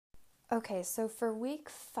Okay, so for week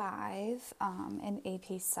 5 in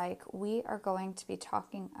AP Psych, we are going to be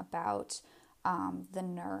talking about the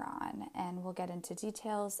neuron, and we'll get into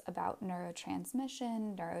details about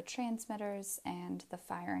neurotransmission, neurotransmitters, and the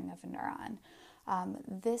firing of a neuron.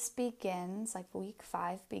 This begins, like week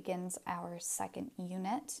 5 begins our second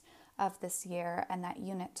unit of this year, and that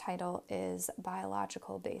unit title is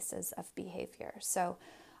Biological Bases of Behavior. So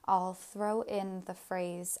I'll throw in the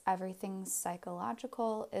phrase everything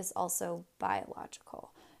psychological is also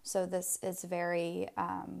biological. So this is very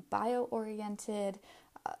bio-oriented.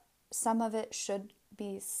 Some of it should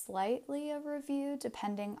be slightly a review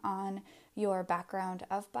depending on your background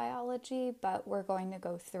of biology, but we're going to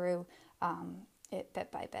go through it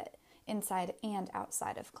bit by bit, inside and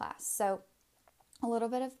outside of class. So a little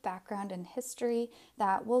bit of background and history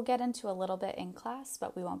that we'll get into a little bit in class,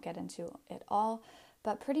 but we won't get into it all.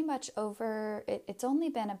 But pretty much it's only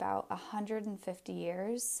been about 150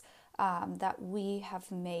 years that we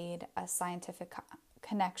have made a scientific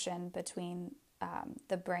connection between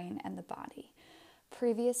the brain and the body.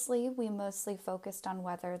 Previously, we mostly focused on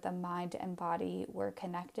whether the mind and body were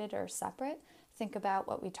connected or separate. Think about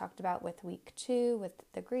what we talked about with week 2 with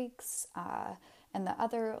the Greeks and the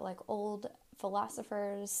other like old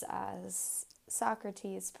philosophers as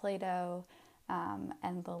Socrates, Plato,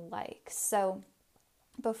 and the like. So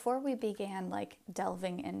before we began like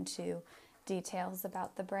delving into details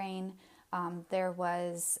about the brain, there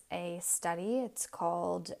was a study. It's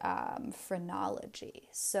called phrenology.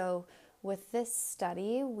 So with this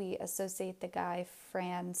study, we associate the guy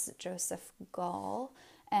Franz Joseph Gall,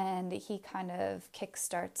 and he kind of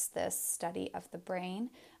kickstarts this study of the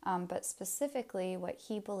brain. But specifically, what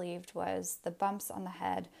he believed was the bumps on the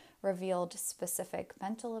head revealed specific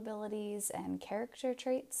mental abilities and character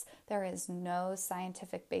traits. There is no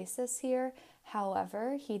scientific basis here.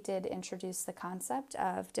 However, he did introduce the concept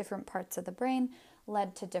of different parts of the brain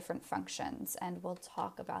led to different functions, and we'll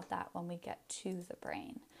talk about that when we get to the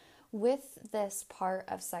brain. With this part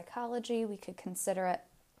of psychology, we could consider it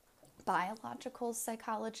biological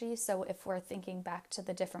psychology. So if we're thinking back to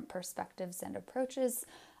the different perspectives and approaches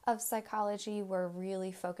of psychology, we're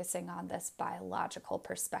really focusing on this biological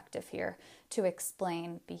perspective here to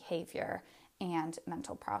explain behavior and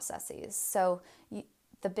mental processes. So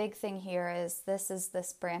the big thing here is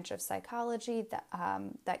this branch of psychology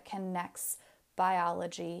that connects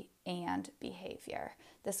biology and behavior.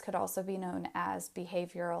 This could also be known as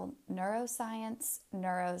behavioral neuroscience,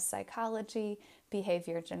 neuropsychology,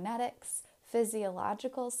 behavior genetics,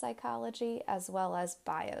 physiological psychology, as well as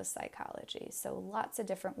biopsychology. So lots of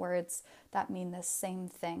different words that mean the same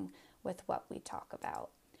thing with what we talk about.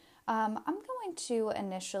 I'm going to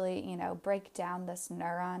initially, break down this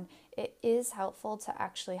neuron. It is helpful to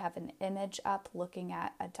actually have an image up looking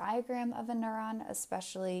at a diagram of a neuron,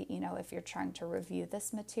 especially, if you're trying to review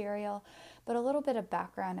this material. But a little bit of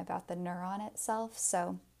background about the neuron itself.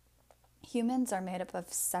 So humans are made up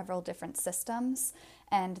of several different systems,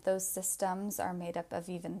 and those systems are made up of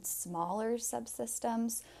even smaller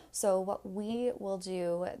subsystems. So what we will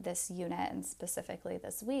do this unit, and specifically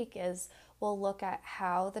this week, is we'll look at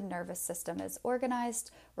how the nervous system is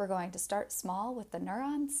organized. We're going to start small with the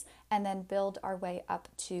neurons and then build our way up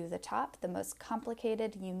to the top, the most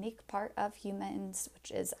complicated, unique part of humans,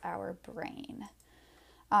 which is our brain.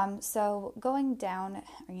 So going down,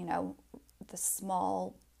 the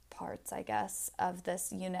small parts, I guess, of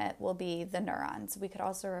this unit will be the neurons. We could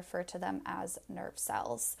also refer to them as nerve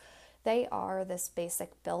cells. They are this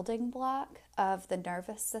basic building block of the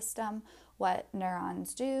nervous system. What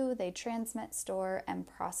neurons do, they transmit, store, and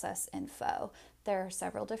process info. There are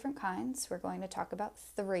several different kinds. We're going to talk about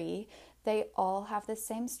 3. They all have the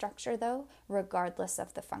same structure, though, regardless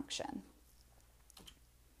of the function.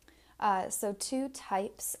 So 2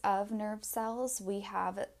 types of nerve cells. We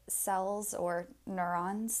have cells or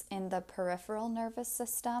neurons in the peripheral nervous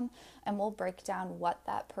system, and we'll break down what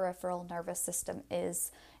that peripheral nervous system is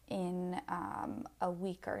in a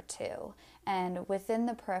week or 2. And within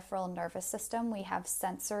the peripheral nervous system, we have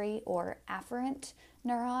sensory or afferent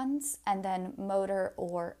neurons, and then motor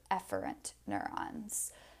or efferent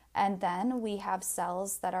neurons. And then we have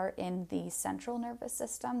cells that are in the central nervous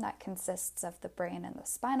system that consists of the brain and the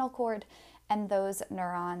spinal cord, and those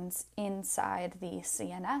neurons inside the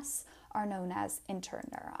CNS are known as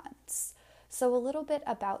interneurons. So a little bit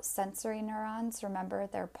about sensory neurons. Remember,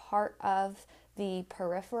 they're part of the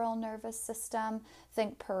peripheral nervous system.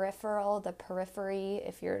 Think peripheral, the periphery.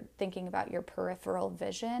 If you're thinking about your peripheral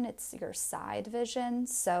vision, it's your side vision.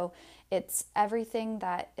 So it's everything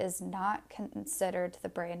that is not considered the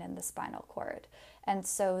brain and the spinal cord. And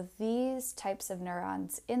so these types of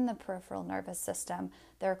neurons in the peripheral nervous system,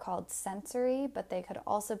 they're called sensory, but they could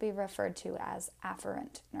also be referred to as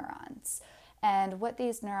afferent neurons. And what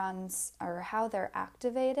these neurons, or how they're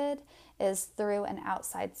activated, is through an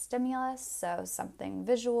outside stimulus, so something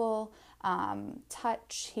visual,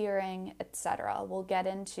 touch, hearing, etc. We'll get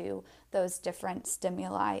into those different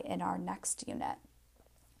stimuli in our next unit.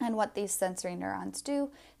 And what these sensory neurons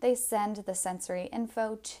do, they send the sensory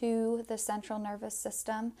info to the central nervous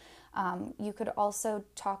system. You could also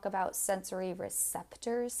talk about sensory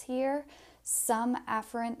receptors here. Some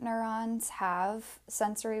afferent neurons have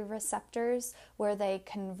sensory receptors where they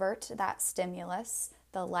convert that stimulus,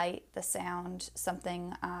 the light, the sound,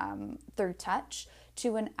 something through touch,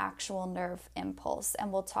 to an actual nerve impulse.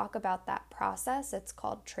 And we'll talk about that process. It's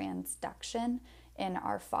called transduction in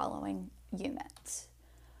our following unit.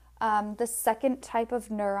 The second type of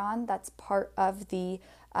neuron that's part of the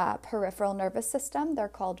peripheral nervous system, they're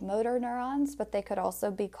called motor neurons, but they could also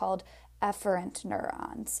be called efferent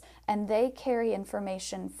neurons. And they carry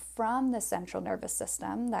information from the central nervous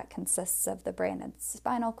system that consists of the brain and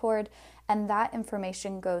spinal cord, and that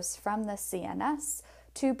information goes from the CNS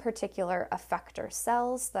to particular effector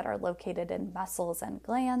cells that are located in muscles and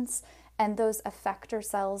glands, and those effector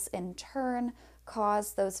cells in turn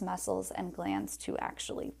cause those muscles and glands to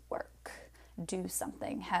actually work, do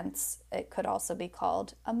something. Hence, it could also be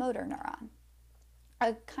called a motor neuron.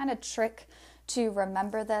 A kind of trick to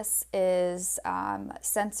remember this is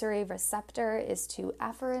sensory receptor is to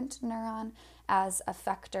afferent neuron, as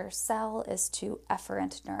effector cell is to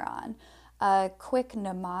efferent neuron. A quick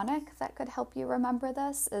mnemonic that could help you remember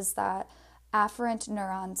this is that afferent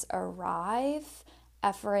neurons arrive,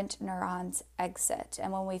 efferent neurons exit.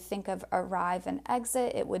 And when we think of arrive and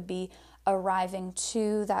exit, it would be arriving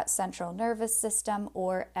to that central nervous system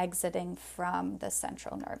or exiting from the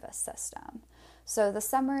central nervous system. So the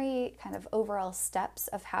summary kind of overall steps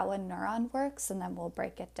of how a neuron works, and then we'll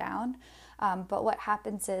break it down. But what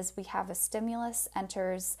happens is we have a stimulus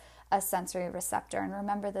enters a sensory receptor. And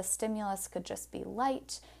remember, the stimulus could just be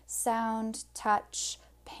light, sound, touch,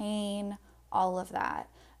 pain, all of that.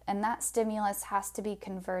 And that stimulus has to be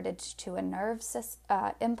converted to a nerve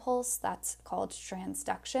impulse that's called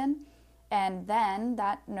transduction. And then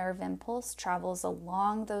that nerve impulse travels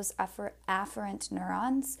along those afferent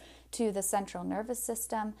neurons to the central nervous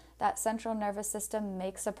system. That central nervous system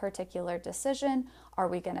makes a particular decision. Are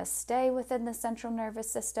we going to stay within the central nervous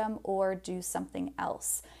system or do something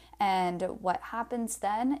else? And what happens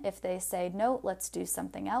then if they say, no, let's do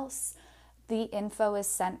something else? The info is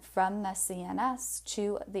sent from the CNS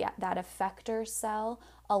to that effector cell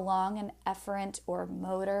along an efferent or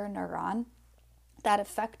motor neuron. That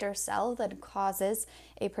effector cell then causes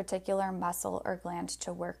a particular muscle or gland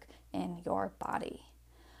to work in your body.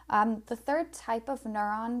 The third type of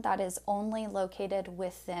neuron that is only located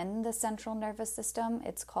within the central nervous system,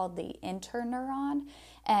 it's called the interneuron.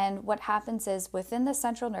 And what happens is within the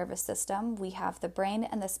central nervous system, we have the brain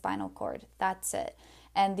and the spinal cord. That's it.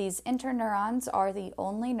 And these interneurons are the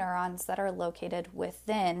only neurons that are located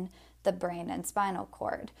within the brain and spinal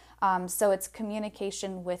cord. So it's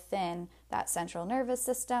communication within that central nervous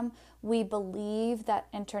system. We believe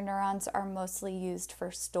that interneurons are mostly used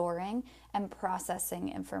for storing and processing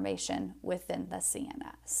information within the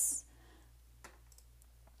CNS.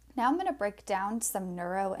 Now I'm going to break down some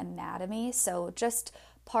neuroanatomy, so just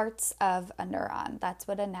parts of a neuron. That's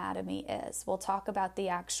what anatomy is. We'll talk about the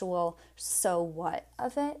actual so what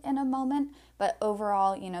of it in a moment, but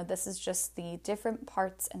overall, this is just the different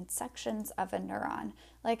parts and sections of a neuron.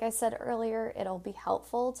 Like I said earlier, it'll be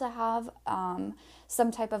helpful to have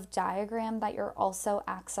some type of diagram that you're also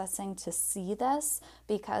accessing to see this,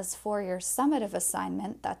 because for your summative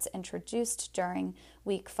assignment that's introduced during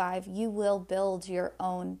week 5, you will build your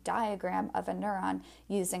own diagram of a neuron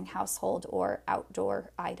using household or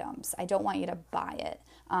outdoor items. I don't want you to buy it.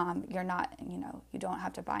 You're not, you don't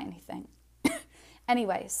have to buy anything.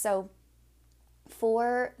 Anyway, so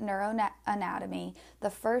for neuroanatomy, the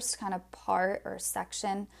first kind of part or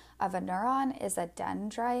section of a neuron is a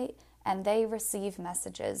dendrite, and they receive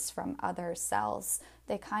messages from other cells.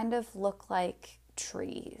 They kind of look like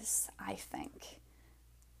trees, I think.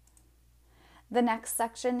 The next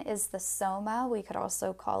section is the soma. We could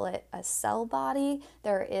also call it a cell body.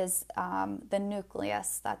 There is the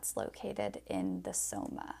nucleus that's located in the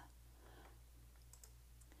soma.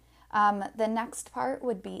 The next part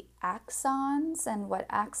would be axons, and what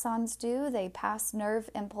axons do, they pass nerve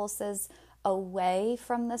impulses away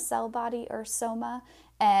from the cell body or soma,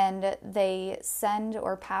 and they send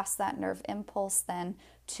or pass that nerve impulse then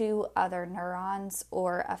to other neurons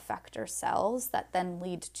or effector cells that then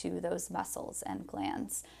lead to those muscles and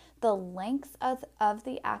glands. The length of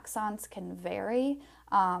the axons can vary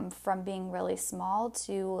from being really small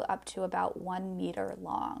to up to about 1 meter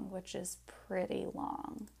long, which is pretty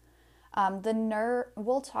long.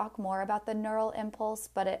 We'll talk more about the neural impulse,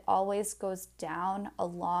 but it always goes down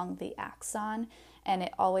along the axon, and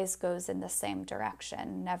it always goes in the same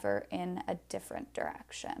direction, never in a different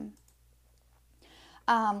direction.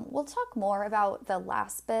 We'll talk more about the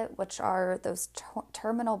last bit, which are those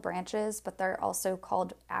terminal branches, but they're also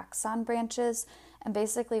called axon branches. And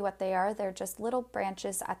basically what they are, they're just little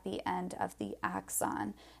branches at the end of the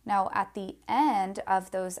axon. Now, at the end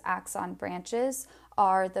of those axon branches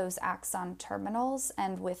are those axon terminals,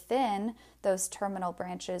 and within those terminal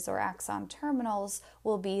branches or axon terminals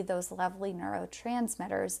will be those lovely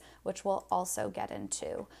neurotransmitters, which we'll also get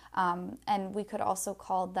into. And we could also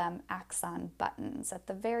call them axon buttons at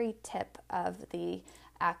the very tip of the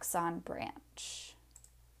axon branch.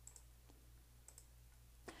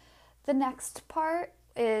 The next part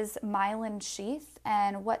is myelin sheath,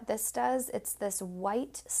 and what this does, it's this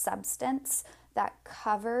white substance that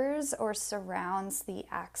covers or surrounds the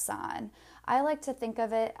axon. I like to think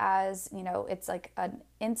of it as, it's like an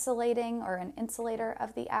insulating or an insulator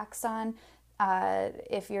of the axon.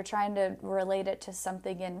 If you're trying to relate it to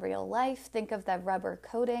something in real life, think of the rubber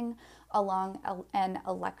coating along an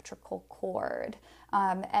electrical cord.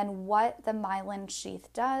 And what the myelin sheath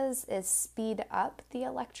does is speed up the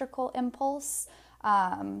electrical impulse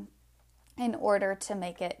in order to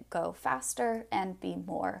make it go faster and be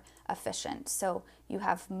more efficient. So you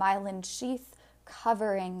have myelin sheath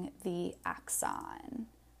covering the axon.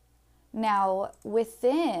 Now,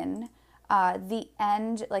 within the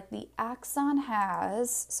end, like the axon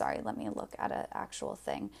has, let me look at an actual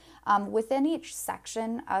thing. Within each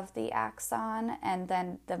section of the axon and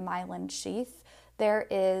then the myelin sheath, there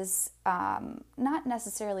is not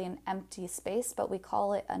necessarily an empty space, but we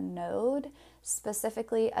call it a node,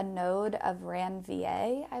 specifically a node of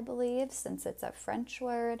Ranvier, I believe, since it's a French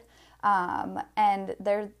word. And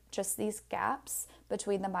there are just these gaps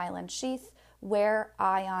between the myelin sheath where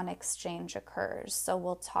ion exchange occurs. So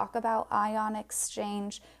we'll talk about ion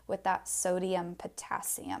exchange with that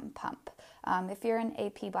sodium-potassium pump. If you're in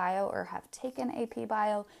AP Bio or have taken AP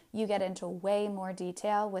Bio, you get into way more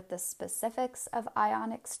detail with the specifics of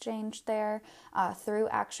ion exchange there through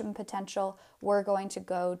action potential. We're going to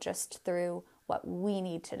go just through what we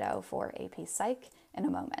need to know for AP Psych in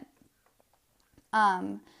a moment.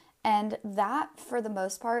 And that, for the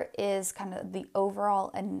most part, is kind of the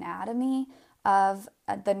overall anatomy of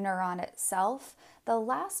the neuron itself. The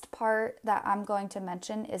last part that I'm going to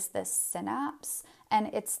mention is this synapse,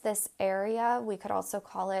 and it's this area, we could also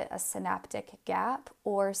call it a synaptic gap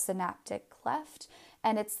or synaptic cleft,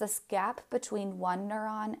 and it's this gap between one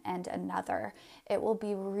neuron and another. It will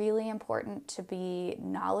be really important to be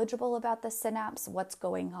knowledgeable about the synapse, what's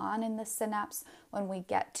going on in the synapse when we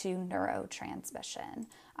get to neurotransmission.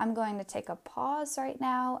 I'm going to take a pause right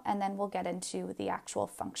now, and then we'll get into the actual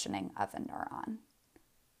functioning of a neuron.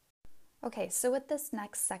 Okay, so with this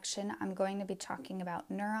next section, I'm going to be talking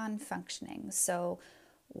about neuron functioning. So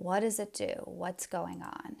what does it do? What's going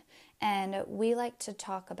on? And we like to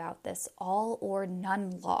talk about this all or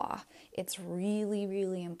none law. It's really,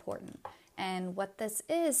 really important. And what this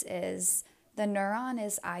is the neuron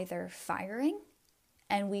is either firing,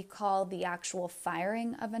 and we call the actual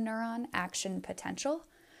firing of a neuron action potential.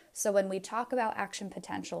 So when we talk about action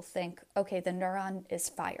potential, think, okay, the neuron is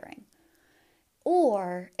firing.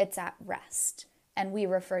 Or it's at rest, and we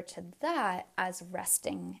refer to that as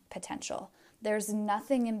resting potential. There's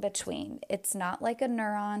nothing in between. It's not like a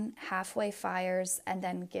neuron halfway fires and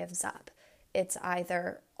then gives up. It's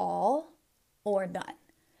either all or none.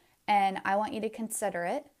 And I want you to consider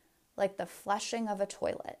it like the flushing of a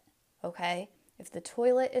toilet, okay? If the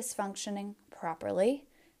toilet is functioning properly,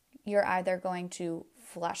 you're either going to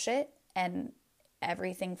flush it and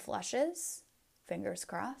everything flushes, fingers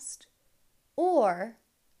crossed, or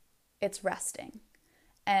it's resting.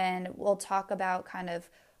 And we'll talk about kind of,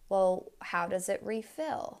 well, how does it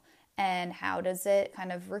refill? And how does it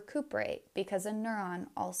kind of recuperate? Because a neuron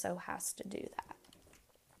also has to do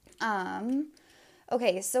that.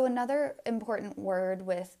 Okay, so another important word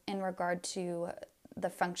in regard to the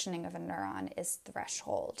functioning of a neuron is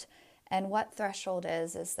threshold. And what threshold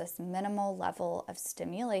is this minimal level of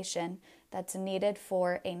stimulation that's needed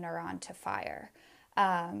for a neuron to fire.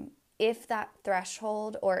 if that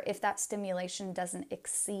threshold or if that stimulation doesn't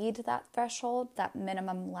exceed that threshold, that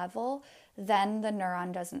minimum level, then the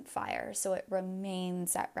neuron doesn't fire. So it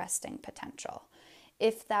remains at resting potential.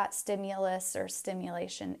 If that stimulus or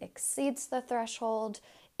stimulation exceeds the threshold,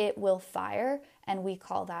 it will fire, and we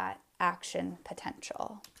call that action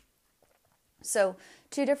potential. So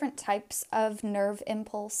two different types of nerve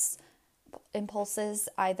impulses,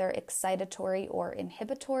 either excitatory or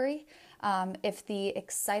inhibitory. If the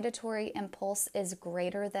excitatory impulse is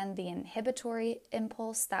greater than the inhibitory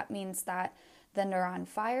impulse, that means that the neuron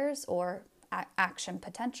fires, or action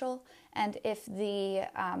potential. And if the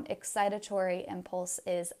excitatory impulse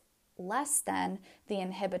is less than the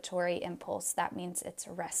inhibitory impulse, that means it's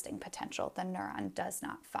resting potential. The neuron does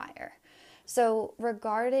not fire. So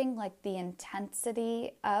regarding like the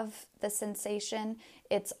intensity of the sensation,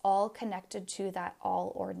 it's all connected to that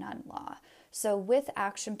all or none law. So with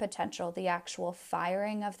action potential, the actual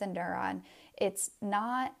firing of the neuron, it's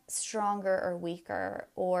not stronger or weaker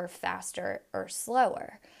or faster or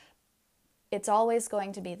slower. It's always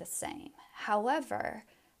going to be the same. However,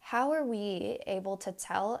 how are we able to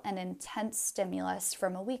tell an intense stimulus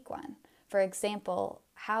from a weak one? For example,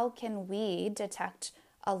 how can we detect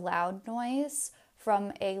a loud noise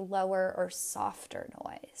from a lower or softer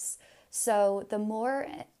noise? So the more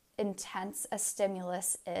intense a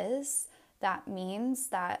stimulus is, that means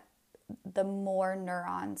that the more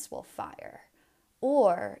neurons will fire,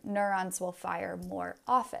 or neurons will fire more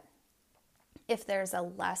often. If there's a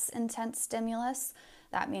less intense stimulus,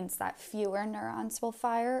 that means that fewer neurons will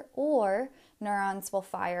fire, or neurons will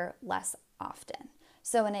fire less often.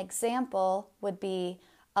 So an example would be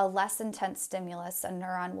a less intense stimulus, a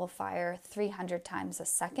neuron will fire 300 times a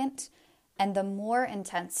second, and the more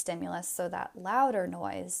intense stimulus, so that louder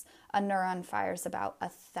noise, a neuron fires about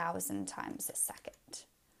 1,000 times a second.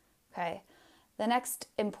 Okay. The next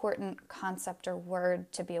important concept or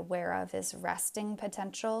word to be aware of is resting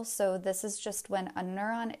potential. So this is just when a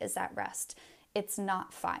neuron is at rest. It's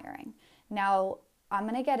not firing. Now, I'm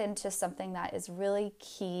going to get into something that is really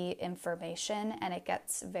key information, and it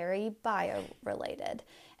gets very bio-related.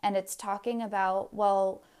 And it's talking about,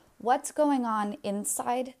 well, what's going on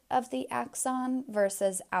inside of the axon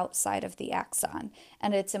versus outside of the axon.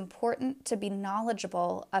 And it's important to be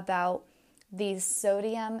knowledgeable about these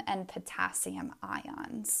sodium and potassium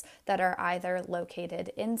ions that are either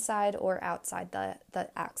located inside or outside the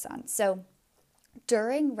axon. So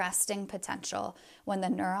during resting potential, when the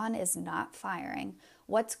neuron is not firing,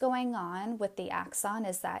 what's going on with the axon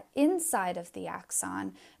is that inside of the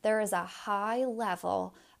axon, there is a high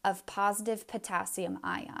level of positive potassium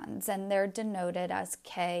ions, and they're denoted as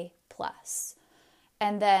K+.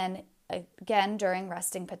 And then again, during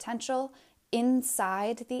resting potential,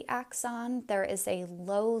 inside the axon, there is a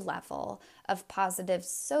low level of positive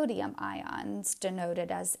sodium ions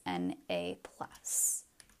denoted as Na+.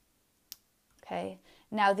 Okay.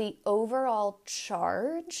 Now, the overall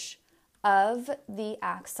charge of the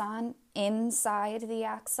axon inside the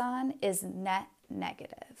axon is net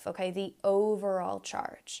negative. Okay. The overall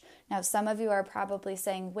charge. Now, some of you are probably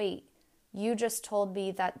saying, wait, you just told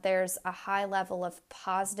me that there's a high level of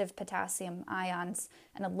positive potassium ions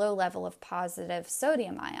and a low level of positive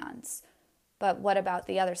sodium ions. But what about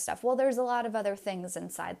the other stuff? Well, there's a lot of other things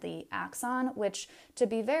inside the axon, which, to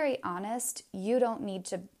be very honest, you don't need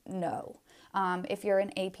to know. If you're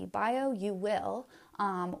in AP Bio, you will,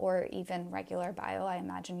 or even regular bio, I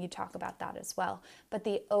imagine you talk about that as well. But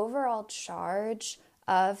the overall charge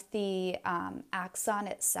of the axon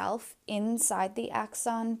itself inside the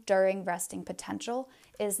axon during resting potential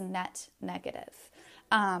is net negative.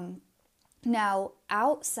 Now,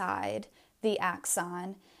 outside the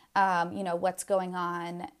axon, what's going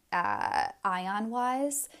on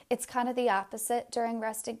ion-wise, it's kind of the opposite during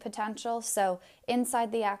resting potential. So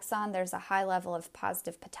inside the axon, there's a high level of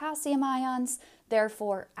positive potassium ions.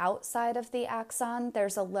 Therefore, outside of the axon,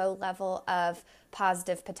 there's a low level of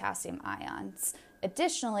positive potassium ions.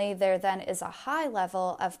 Additionally, there then is a high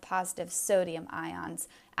level of positive sodium ions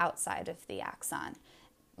outside of the axon.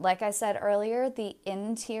 Like I said earlier, the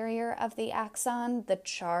interior of the axon, the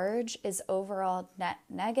charge is overall net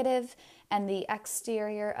negative, and the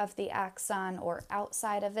exterior of the axon, or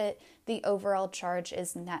outside of it, the overall charge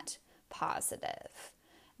is net positive.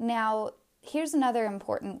 Now, here's another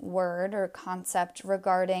important word or concept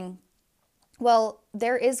regarding, well,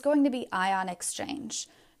 there is going to be ion exchange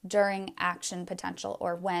during action potential,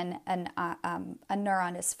 or when a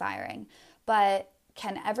neuron is firing. But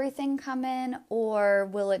can everything come in, or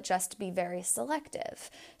will it just be very selective?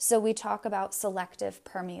 So we talk about selective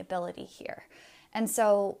permeability here. And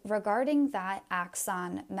so regarding that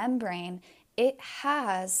axon membrane, it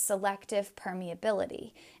has selective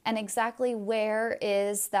permeability. And exactly where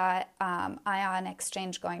is that ion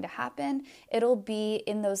exchange going to happen? It'll be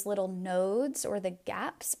in those little nodes or the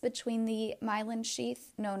gaps between the myelin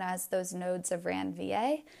sheath, known as those nodes of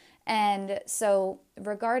Ranvier. And so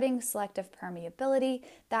regarding selective permeability,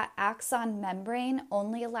 that axon membrane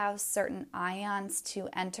only allows certain ions to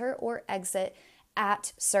enter or exit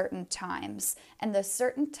at certain times. And the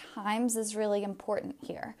certain times is really important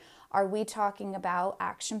here. Are we talking about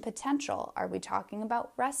action potential? Are we talking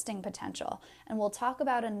about resting potential? And we'll talk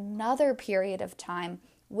about another period of time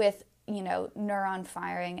with neuron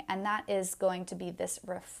firing, and that is going to be this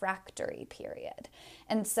refractory period.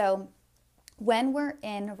 And so when we're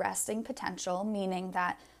in resting potential, meaning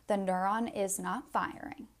that the neuron is not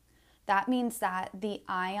firing, that means that the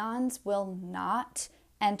ions will not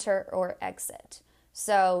enter or exit.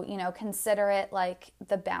 So, consider it like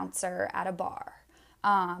the bouncer at a bar.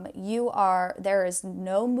 There is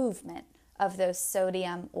no movement of those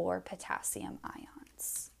sodium or potassium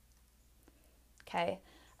ions. Okay.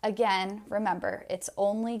 Again, remember, it's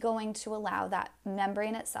only going to allow that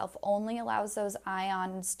membrane itself only allows those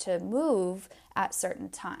ions to move at certain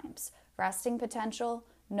times. Resting potential,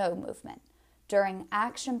 no movement. During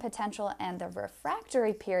action potential and the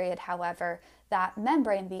refractory period, however, that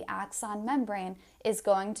membrane, the axon membrane, is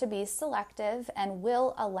going to be selective and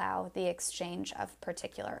will allow the exchange of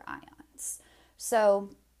particular ions. So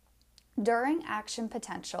during action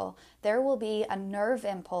potential, there will be a nerve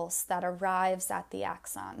impulse that arrives at the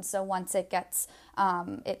axon. So once it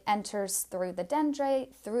enters through the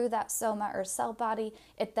dendrite, through that soma or cell body,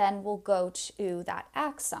 it then will go to that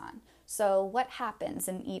axon. So what happens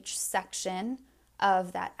in each section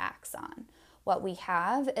of that axon? What we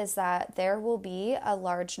have is that there will be a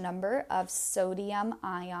large number of sodium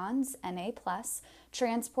ions, Na+,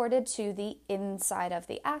 transported to the inside of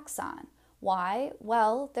the axon. Why?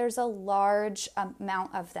 Well, there's a large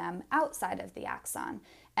amount of them outside of the axon,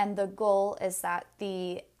 and the goal is that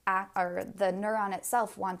the neuron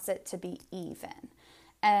itself wants it to be even,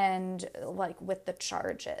 and like with the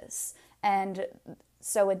charges. And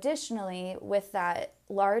so additionally, with that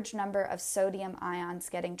large number of sodium ions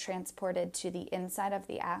getting transported to the inside of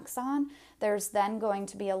the axon, there's then going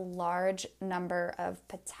to be a large number of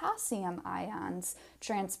potassium ions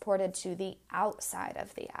transported to the outside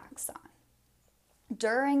of the axon.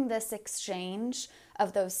 During this exchange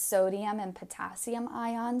of those sodium and potassium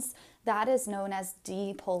ions, that is known as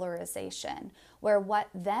depolarization, where what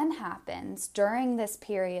then happens during this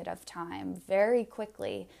period of time, very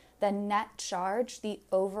quickly, the net charge, the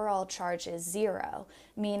overall charge is zero,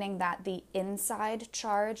 meaning that the inside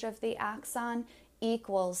charge of the axon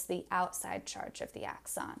equals the outside charge of the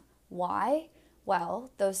axon. Why?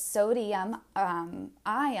 Well, those sodium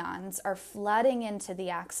ions are flooding into the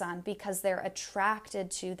axon because they're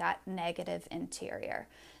attracted to that negative interior.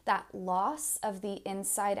 That loss of the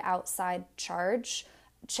inside-outside charge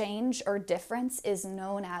change or difference is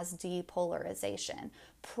known as depolarization.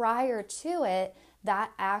 Prior to it,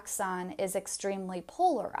 that axon is extremely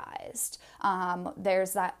polarized.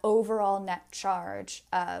 There's that overall net charge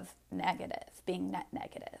of negative, being net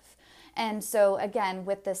negative. And so again,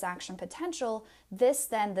 with this action potential, this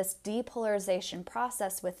depolarization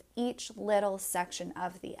process with each little section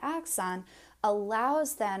of the axon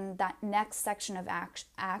allows then that next section of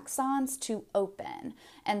axons to open.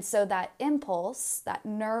 And so that impulse, that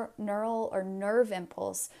neural or nerve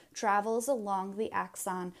impulse, travels along the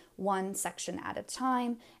axon one section at a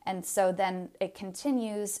time. And so then it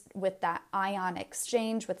continues with that ion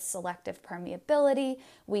exchange with selective permeability.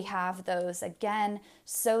 We have those, again,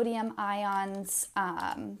 sodium ions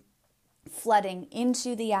flooding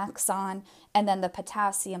into the axon, and then the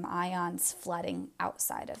potassium ions flooding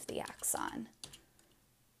outside of the axon.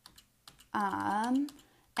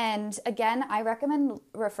 And again, I recommend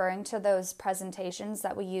referring to those presentations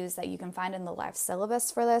that we use that you can find in the live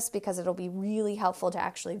syllabus for this, because it'll be really helpful to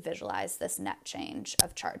actually visualize this net change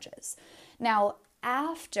of charges. Now,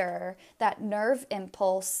 after that nerve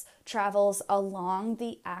impulse travels along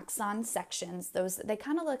the axon sections, they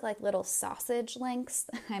kind of look like little sausage links.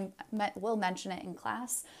 We'll mention it in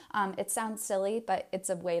class. It sounds silly, but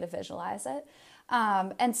it's a way to visualize it.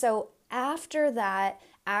 And so after that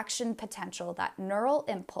action potential, that neural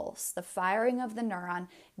impulse, the firing of the neuron,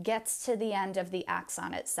 gets to the end of the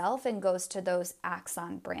axon itself and goes to those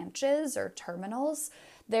axon branches or terminals,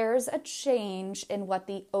 there's a change in what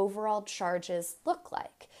the overall charges look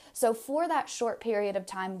like. So for that short period of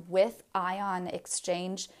time with ion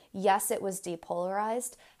exchange, yes, it was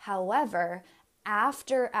depolarized. However,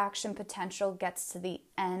 after action potential gets to the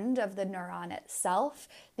end of the neuron itself,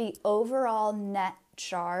 the overall net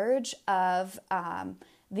charge of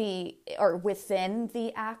within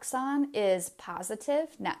the axon is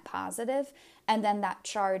positive, net positive, and then that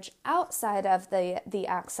charge outside of the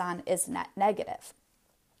axon is net negative.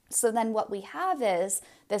 So then what we have is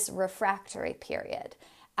this refractory period.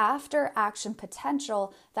 After action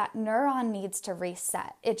potential, that neuron needs to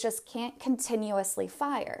reset. It just can't continuously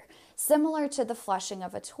fire. Similar to the flushing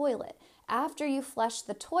of a toilet. After you flush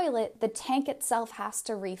the toilet, the tank itself has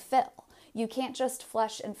to refill. You can't just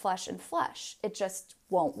flush and flush and flush. It just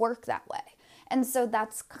won't work that way. And so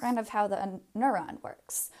that's kind of how the neuron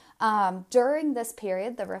works. During this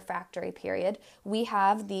period, the refractory period, we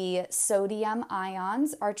have the sodium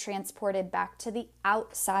ions are transported back to the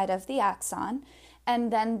outside of the axon,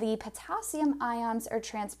 and then the potassium ions are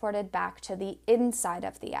transported back to the inside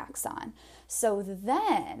of the axon. So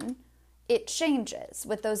then it changes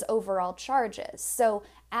with those overall charges. So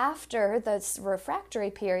after this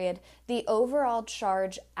refractory period, the overall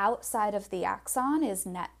charge outside of the axon is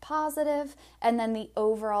net positive, and then the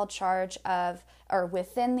overall charge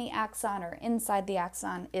within the axon or inside the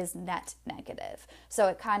axon is net negative. So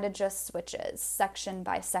it kind of just switches section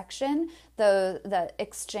by section. The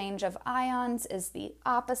exchange of ions is the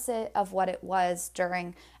opposite of what it was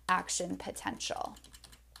during action potential.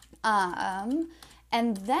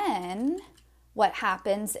 And then what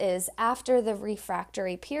happens is after the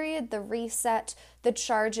refractory period, the reset, the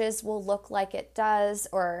charges will look like it does,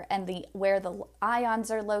 and where the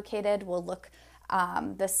ions are located will look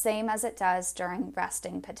the same as it does during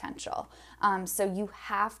resting potential. So you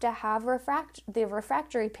have to have the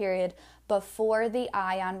refractory period before the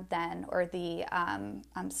ion then, or the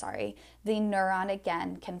neuron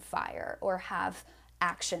again can fire or have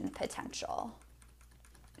action potential.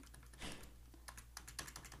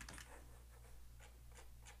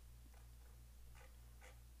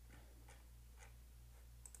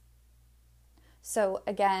 So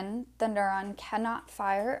again, the neuron cannot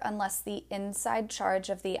fire unless the inside charge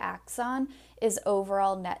of the axon is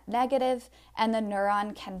overall net negative, and the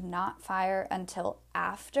neuron cannot fire until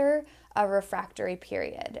after a refractory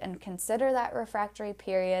period. And consider that refractory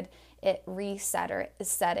period it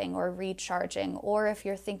resetting or recharging, or if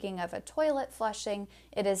you're thinking of a toilet flushing,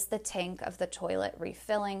 it is the tank of the toilet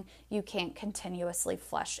refilling. You can't continuously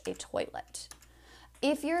flush a toilet.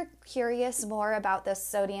 If you're curious more about the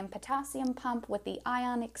sodium-potassium pump with the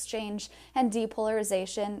ion exchange and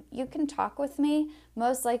depolarization, you can talk with me.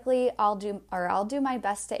 Most likely I'll do my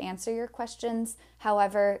best to answer your questions.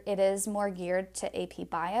 However, it is more geared to AP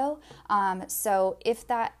Bio. So if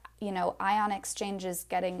that, ion exchange is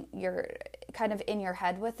getting your kind of in your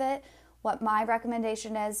head with it, what my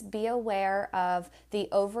recommendation is, be aware of the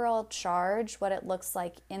overall charge, what it looks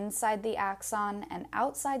like inside the axon and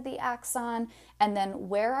outside the axon, and then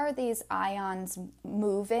where are these ions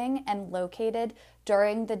moving and located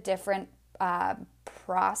during the different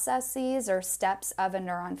processes or steps of a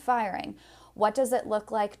neuron firing. What does it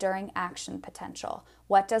look like during action potential?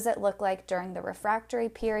 What does it look like during the refractory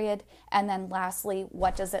period? And then lastly,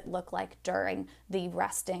 what does it look like during the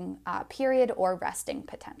resting period or resting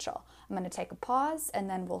potential? I'm going to take a pause and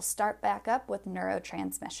then we'll start back up with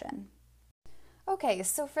neurotransmission. Okay,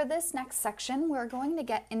 so for this next section, we're going to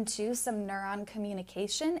get into some neuron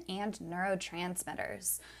communication and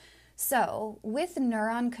neurotransmitters. So with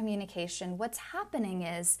neuron communication, what's happening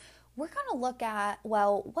is we're going to look at,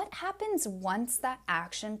 what happens once that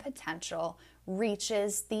action potential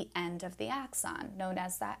reaches the end of the axon, known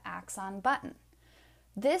as that axon button.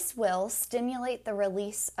 This will stimulate the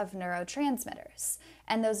release of neurotransmitters,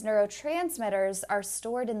 and those neurotransmitters are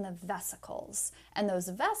stored in the vesicles, and those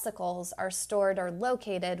vesicles are stored or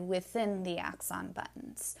located within the axon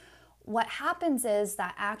buttons. What happens is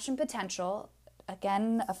that action potential,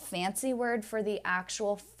 again, a fancy word for the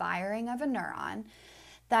actual firing of a neuron,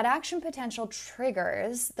 that action potential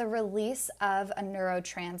triggers the release of a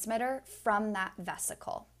neurotransmitter from that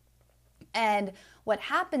vesicle. And what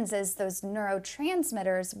happens is those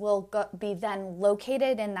neurotransmitters will be then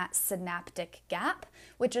located in that synaptic gap,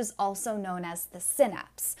 which is also known as the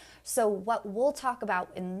synapse. So what we'll talk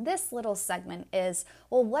about in this little segment is,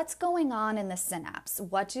 what's going on in the synapse?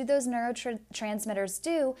 What do those neurotransmitters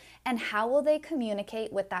do? And how will they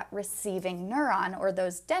communicate with that receiving neuron or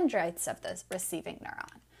those dendrites of the receiving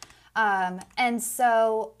neuron? And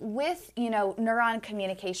so with, neuron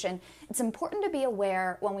communication, it's important to be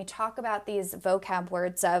aware when we talk about these vocab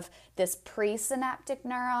words of this presynaptic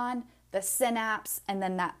neuron, the synapse, and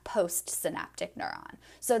then that postsynaptic neuron.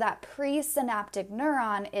 So that presynaptic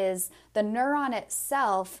neuron is the neuron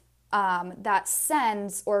itself that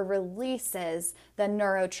sends or releases the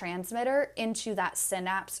neurotransmitter into that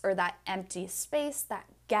synapse or that empty space, that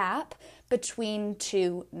gap between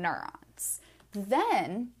two neurons.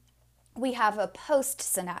 Then we have a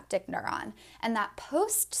postsynaptic neuron, and that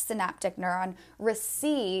postsynaptic neuron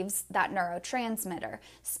receives that neurotransmitter,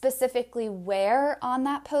 specifically where on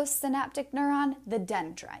that postsynaptic neuron? The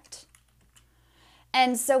dendrite.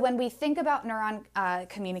 And so when we think about neuron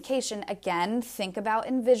communication, again, think about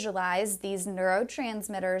and visualize these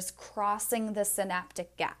neurotransmitters crossing the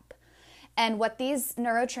synaptic gap. And what these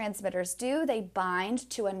neurotransmitters do, they bind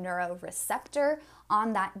to a neuroreceptor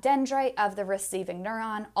on that dendrite of the receiving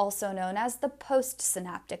neuron, also known as the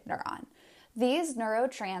postsynaptic neuron. These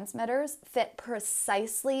neurotransmitters fit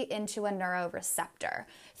precisely into a neuroreceptor.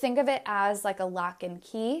 Think of it as like a lock and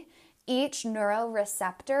key. Each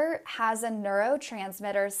neuroreceptor has a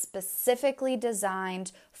neurotransmitter specifically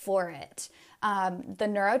designed for it. The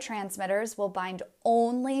neurotransmitters will bind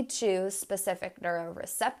only to specific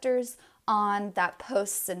neuroreceptors on that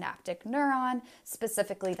postsynaptic neuron,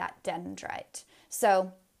 specifically that dendrite.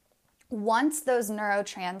 So once those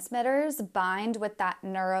neurotransmitters bind with that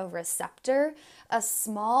neuroreceptor, a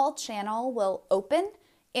small channel will open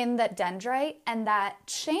in the dendrite, and that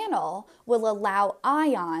channel will allow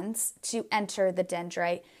ions to enter the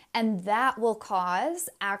dendrite, and that will cause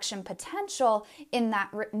action potential in that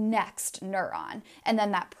next neuron. And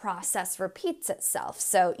then that process repeats itself.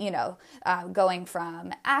 So, going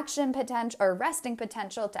from action potential or resting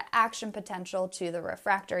potential to action potential to the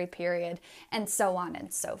refractory period, and so on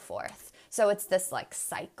and so forth. So it's this like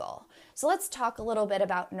cycle. So let's talk a little bit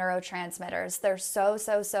about neurotransmitters. They're so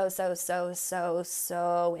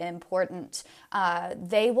important.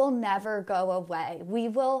 They will never go away. We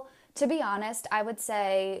will, to be honest, I would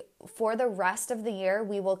say for the rest of the year,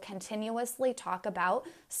 we will continuously talk about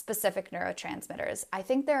specific neurotransmitters. I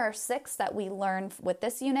think there are 6 that we learn with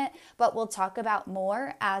this unit, but we'll talk about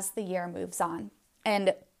more as the year moves on.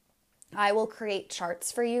 And I will create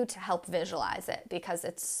charts for you to help visualize it because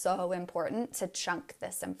it's so important to chunk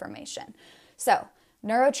this information. So,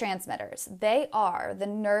 neurotransmitters, they are the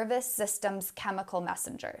nervous system's chemical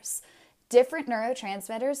messengers. Different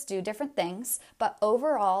neurotransmitters do different things, but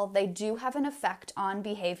overall, they do have an effect on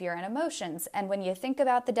behavior and emotions. And when you think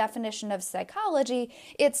about the definition of psychology,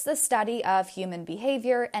 it's the study of human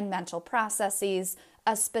behavior and mental processes.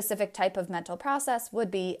 A specific type of mental process would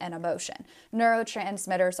be an emotion.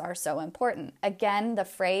 Neurotransmitters are so important. Again, the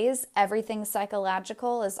phrase, everything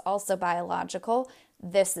psychological is also biological.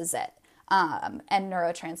 This is it. And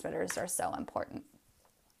neurotransmitters are so important.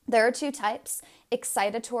 There are 2 types,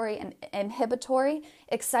 excitatory and inhibitory.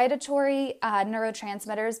 Excitatory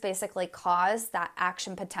neurotransmitters basically cause that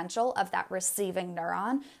action potential of that receiving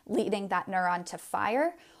neuron, leading that neuron to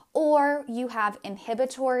fire. Or you have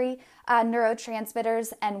inhibitory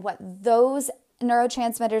neurotransmitters, and what those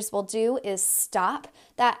neurotransmitters will do is stop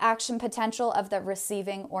that action potential of the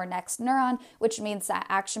receiving or next neuron, which means that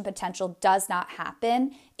action potential does not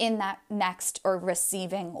happen in that next or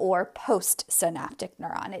receiving or postsynaptic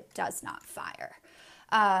neuron. It does not fire.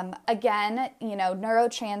 Again,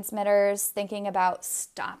 neurotransmitters, thinking about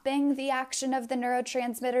stopping the action of the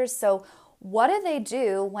neurotransmitters. So what do they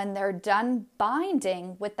do when they're done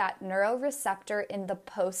binding with that neuroreceptor in the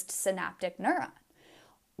postsynaptic neuron?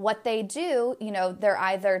 What they do, they're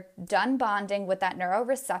either done bonding with that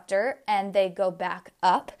neuroreceptor and they go back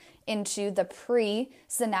up into the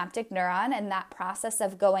presynaptic neuron, and that process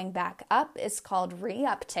of going back up is called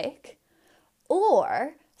reuptake.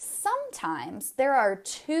 Or sometimes there are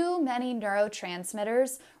too many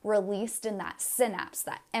neurotransmitters released in that synapse,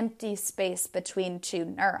 that empty space between two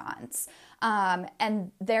neurons.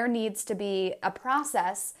 And there needs to be a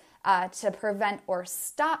process to prevent or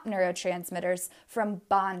stop neurotransmitters from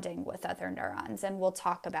bonding with other neurons. And we'll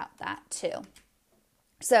talk about that too.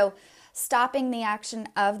 So stopping the action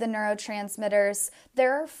of the neurotransmitters,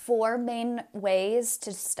 there are 4 main ways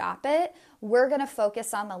to stop it. We're going to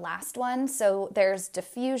focus on the last one. So there's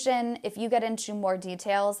diffusion. If you get into more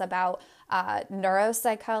details about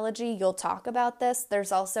neuropsychology, you'll talk about this.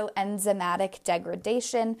 There's also enzymatic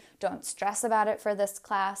degradation. Don't stress about it for this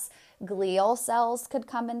class. Glial cells could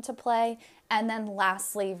come into play. And then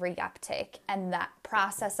lastly, reuptake. And that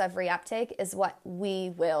process of reuptake is what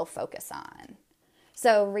we will focus on.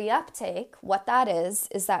 So reuptake, what that is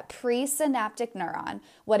that presynaptic neuron,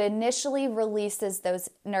 what initially releases those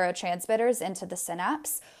neurotransmitters into the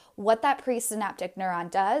synapse. What that presynaptic neuron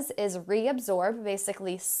does is reabsorb,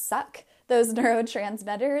 basically suck those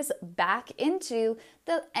neurotransmitters back into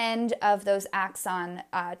the end of those axon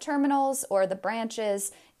terminals or the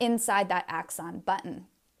branches inside that axon button.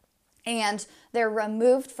 And they're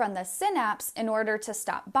removed from the synapse in order to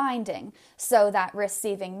stop binding, so that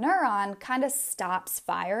receiving neuron kind of stops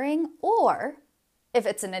firing, or if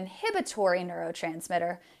it's an inhibitory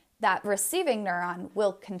neurotransmitter, that receiving neuron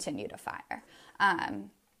will continue to fire.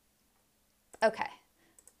 Okay.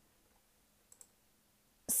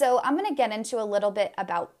 So I'm going to get into a little bit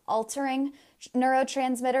about altering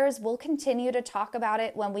neurotransmitters. We'll continue to talk about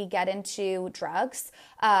it when we get into drugs,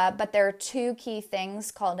 but there are two key things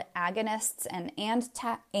called agonists and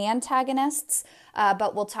antagonists,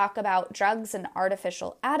 but we'll talk about drugs and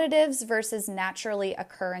artificial additives versus naturally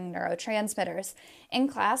occurring neurotransmitters. In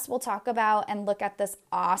class, we'll talk about and look at this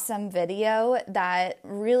awesome video that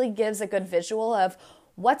really gives a good visual of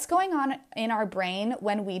what's going on in our brain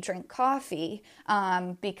when we drink coffee,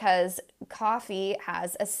 because coffee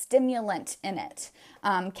has a stimulant in it,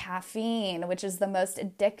 caffeine, which is the most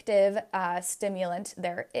addictive stimulant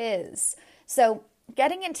there is. So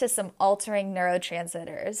getting into some altering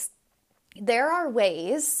neurotransmitters, there are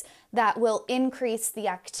ways that will increase the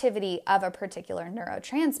activity of a particular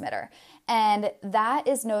neurotransmitter, and that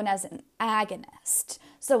is known as an agonist.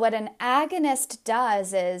 So what an agonist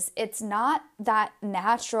does is it's not that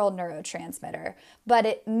natural neurotransmitter, but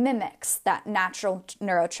it mimics that natural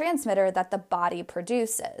neurotransmitter that the body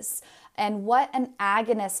produces. And what an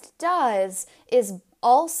agonist does is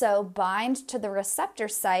also bind to the receptor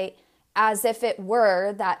site as if it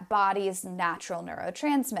were that body's natural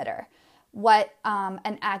neurotransmitter. What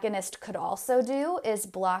an agonist could also do is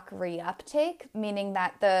block reuptake, meaning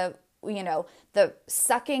that the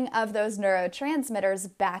sucking of those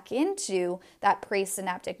neurotransmitters back into that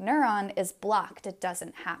presynaptic neuron is blocked. It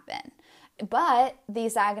doesn't happen. But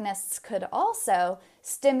these agonists could also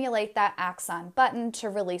stimulate that axon button to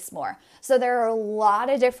release more. So there are a lot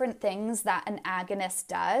of different things that an agonist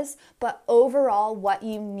does, but overall what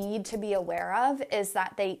you need to be aware of is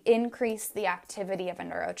that they increase the activity of a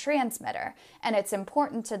neurotransmitter. And it's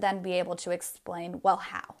important to then be able to explain, well,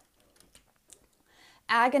 how?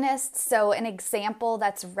 Agonists, so an example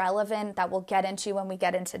that's relevant that we'll get into when we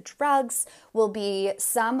get into drugs will be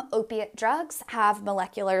some opiate drugs have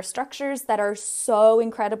molecular structures that are so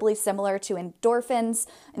incredibly similar to endorphins.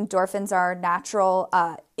 Endorphins are natural,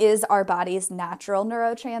 is our body's natural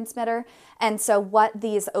neurotransmitter. And so what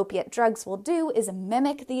these opiate drugs will do is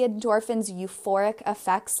mimic the endorphins' euphoric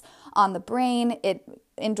effects on the brain.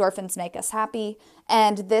 Endorphins make us happy,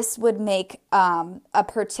 and this would make a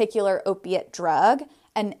particular opiate drug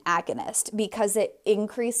an agonist because it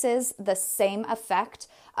increases the same effect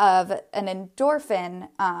of an endorphin,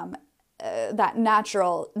 that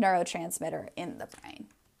natural neurotransmitter in the brain.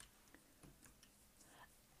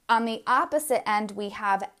 On the opposite end, we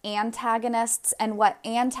have antagonists, and what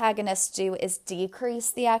antagonists do is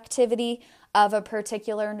decrease the activity of a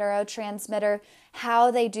particular neurotransmitter.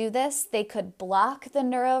 How they do this, they could block the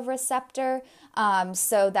neuroreceptor,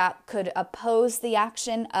 so that could oppose the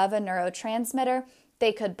action of a neurotransmitter.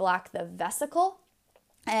 They could block the vesicle,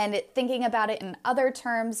 and thinking about it in other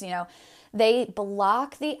terms, they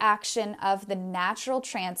block the action of the natural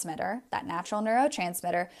transmitter, that natural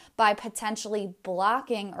neurotransmitter, by potentially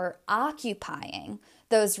blocking or occupying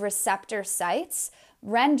those receptor sites,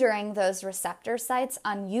 rendering those receptor sites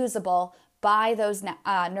unusable by those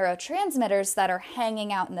neurotransmitters that are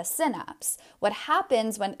hanging out in the synapse. What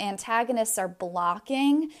happens when antagonists are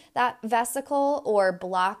blocking that vesicle or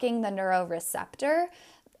blocking the neuroreceptor,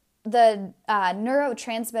 the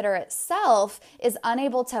neurotransmitter itself is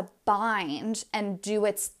unable to bind and do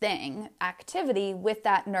its thing, activity, with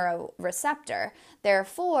that neuroreceptor.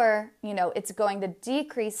 Therefore, it's going to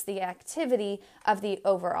decrease the activity of the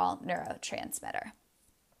overall neurotransmitter.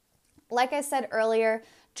 Like I said earlier,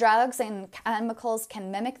 drugs and chemicals can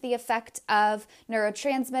mimic the effect of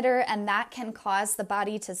neurotransmitter, and that can cause the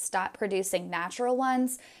body to stop producing natural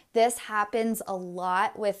ones. This happens a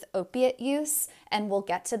lot with opiate use, and we'll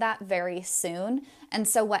get to that very soon. And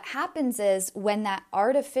so what happens is when that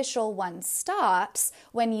artificial one stops,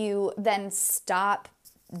 when you then stop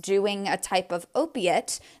doing a type of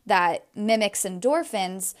opiate that mimics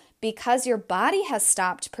endorphins, because your body has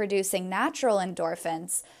stopped producing natural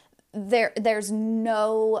endorphins, there's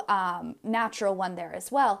no natural one there as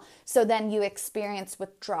well. So then you experience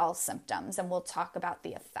withdrawal symptoms, and we'll talk about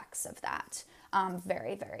the effects of that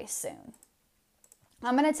very, very soon.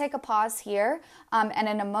 I'm going to take a pause here and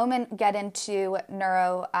in a moment get into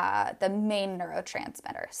the main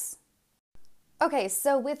neurotransmitters. Okay,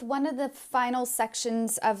 so with one of the final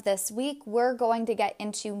sections of this week, we're going to get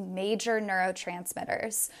into major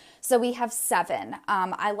neurotransmitters. So we have 7.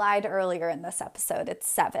 I lied earlier in this episode, it's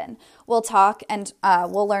 7. We'll talk and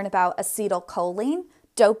we'll learn about acetylcholine,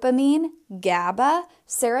 dopamine, GABA,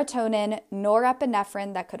 serotonin,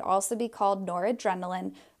 norepinephrine, that could also be called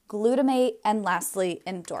noradrenaline, glutamate, and lastly,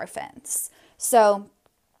 endorphins. So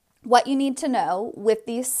what you need to know with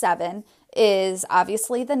these 7 is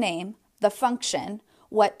obviously the name, the function,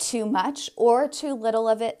 what too much or too little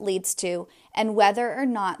of it leads to, and whether or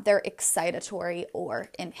not they're excitatory or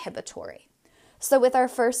inhibitory. So with our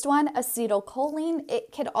first one, acetylcholine,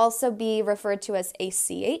 it could also be referred to as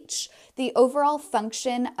ACH. The overall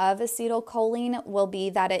function of acetylcholine will be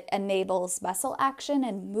that it enables muscle action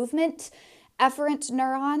and movement, efferent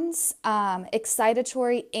neurons,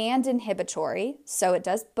 excitatory and inhibitory, so it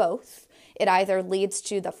does both. It either leads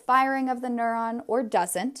to the firing of the neuron or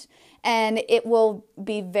doesn't, and it will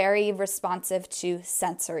be very responsive to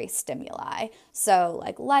sensory stimuli, so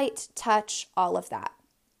like light, touch, all of that.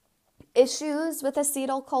 Issues with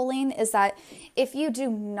acetylcholine is that if you do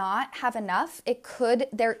not have enough,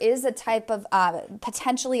 there is a type of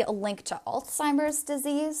potentially a link to Alzheimer's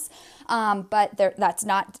disease, but that's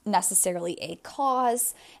not necessarily a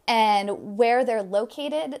cause. And where they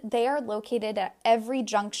are located at every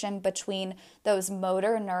junction between those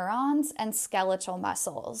motor neurons and skeletal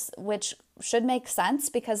muscles, which should make sense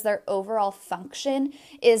because their overall function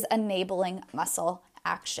is enabling muscle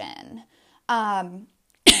action.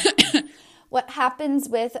 What happens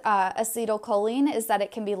with acetylcholine is that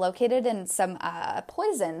it can be located in some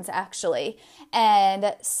poisons, actually.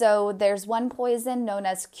 And so there's one poison known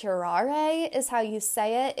as curare, is how you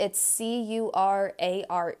say it. It's Curare.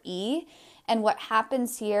 And what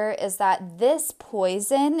happens here is that this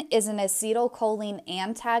poison is an acetylcholine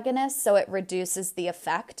antagonist, so it reduces the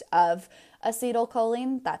effect of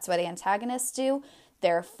acetylcholine. That's what antagonists do.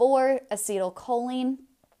 Therefore, acetylcholine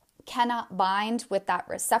cannot bind with that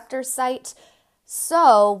receptor site.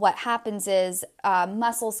 So what happens is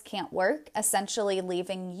muscles can't work, essentially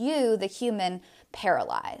leaving you, the human,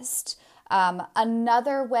 paralyzed.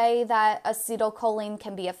 Another way that acetylcholine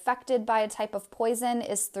can be affected by a type of poison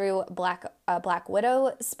is through black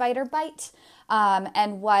widow spider bite.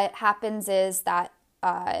 And what happens is that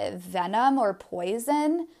venom or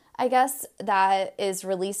poison, I guess, that is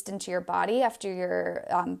released into your body after you're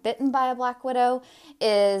bitten by a black widow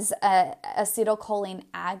is an acetylcholine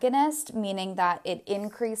agonist, meaning that it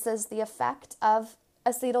increases the effect of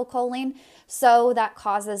acetylcholine. So that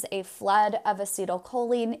causes a flood of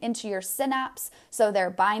acetylcholine into your synapse. So they're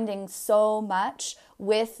binding so much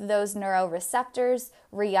with those neuroreceptors,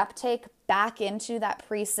 reuptake back into that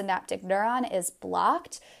presynaptic neuron is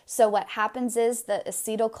blocked. So what happens is the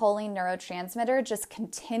acetylcholine neurotransmitter just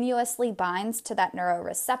continuously binds to that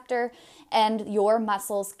neuroreceptor and your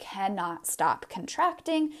muscles cannot stop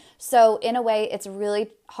contracting. So in a way, it's really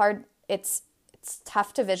hard. It's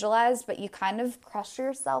tough to visualize, but you kind of crush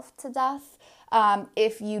yourself to death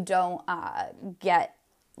if you don't get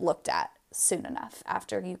looked at soon enough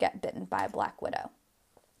after you get bitten by a black widow.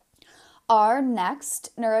 Our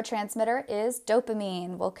next neurotransmitter is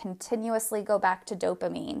dopamine. We'll continuously go back to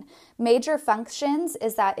dopamine. Major functions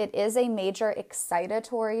is that it is a major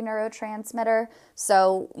excitatory neurotransmitter.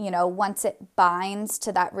 So, once it binds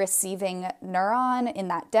to that receiving neuron in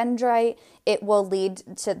that dendrite, it will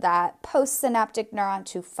lead to that postsynaptic neuron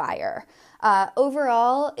to fire.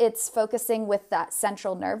 Overall, it's focusing with that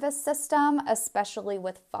central nervous system, especially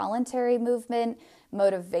with voluntary movement.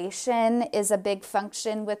 Motivation is a big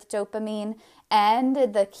function with dopamine, and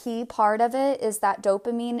the key part of it is that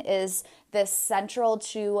dopamine is this central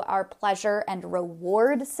to our pleasure and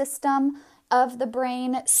reward system of the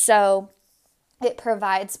brain. So it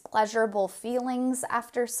provides pleasurable feelings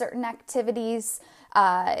after certain activities.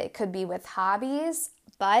 It could be with hobbies.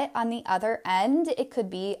 But on the other end, it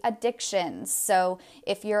could be addictions. So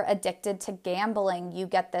if you're addicted to gambling, you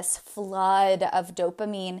get this flood of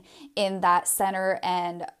dopamine in that center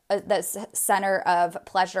and the center of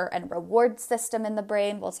pleasure and reward system in the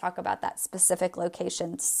brain. We'll talk about that specific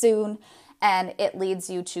location soon. And it leads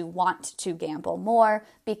you to want to gamble more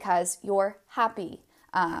because you're happy,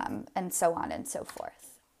 and so on and so forth.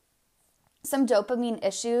 Some dopamine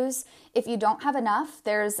issues. If you don't have enough,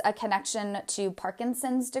 there's a connection to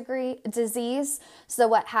Parkinson's disease. So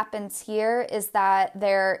what happens here is that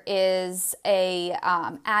there is a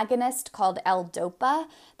agonist called L-DOPA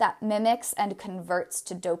that mimics and converts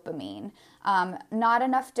to dopamine. Not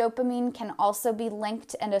enough dopamine can also be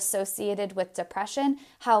linked and associated with depression.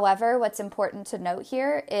 However, what's important to note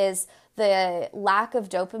here is the lack of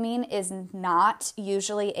dopamine is not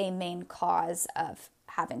usually a main cause of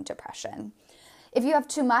having depression. If you have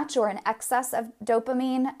too much or an excess of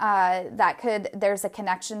dopamine, there's a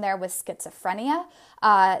connection there with schizophrenia,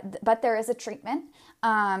 but there is a treatment.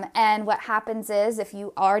 And what happens is if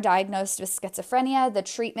you are diagnosed with schizophrenia, the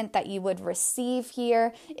treatment that you would receive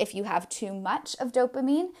here, if you have too much of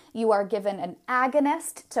dopamine, you are given an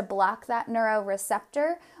agonist to block that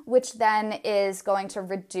neuroreceptor, which then is going to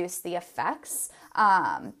reduce the effects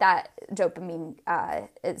that dopamine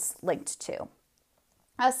is linked to.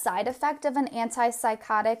 A side effect of an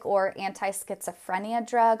antipsychotic or anti-schizophrenia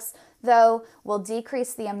drugs, though, will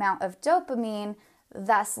decrease the amount of dopamine,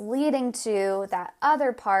 thus leading to that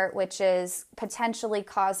other part, which is potentially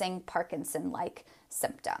causing Parkinson-like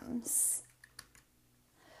symptoms.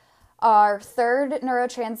 Our third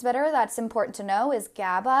neurotransmitter that's important to know is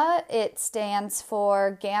GABA. It stands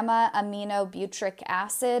for gamma aminobutyric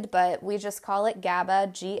acid, but we just call it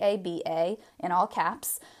GABA, G-A-B-A, in all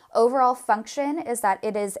caps. Overall function is that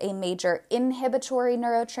it is a major inhibitory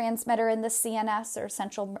neurotransmitter in the CNS or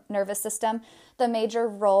central nervous system. The major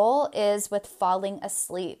role is with falling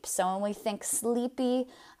asleep. So when we think sleepy,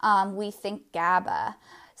 we think GABA.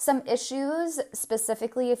 Some issues,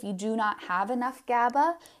 specifically if you do not have enough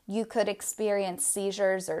GABA, you could experience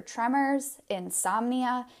seizures or tremors,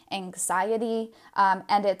 insomnia, anxiety,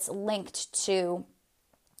 and it's linked to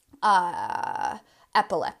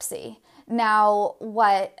epilepsy. Now,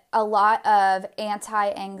 what a lot of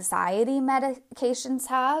anti-anxiety medications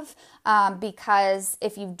have, because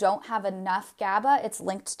if you don't have enough GABA, it's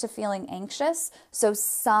linked to feeling anxious. So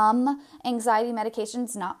some anxiety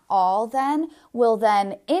medications, not all then, will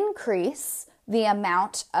then increase the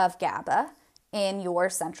amount of GABA in your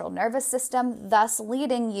central nervous system, thus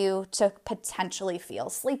leading you to potentially feel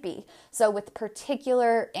sleepy. So with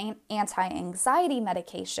particular anti-anxiety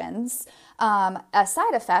medications, a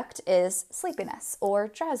side effect is sleepiness or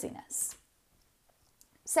drowsiness.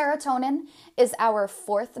 Serotonin is our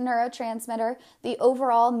fourth neurotransmitter. The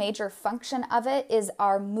overall major function of it is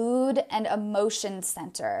our mood and emotion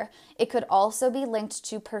center. It could also be linked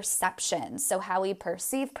to perception, so how we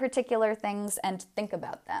perceive particular things and think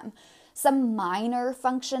about them. Some minor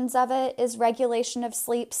functions of it is regulation of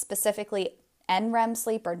sleep, specifically NREM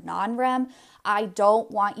sleep or non-REM. I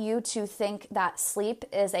don't want you to think that sleep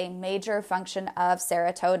is a major function of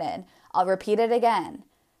serotonin. I'll repeat it again.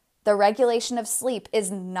 The regulation of sleep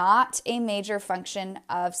is not a major function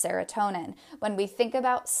of serotonin. When we think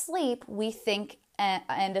about sleep, we think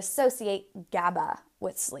and associate GABA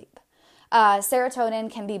with sleep.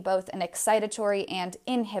 Serotonin can be both an excitatory and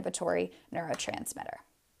inhibitory neurotransmitter.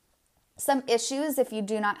 Some issues, if you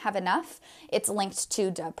do not have enough, it's linked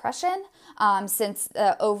to depression, since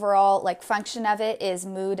the overall function of it is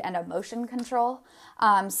mood and emotion control.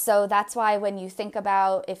 So that's why when you think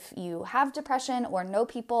about if you have depression or know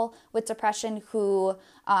people with depression who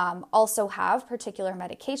also have particular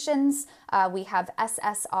medications, we have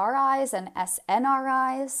SSRIs and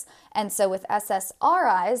SNRIs. And so with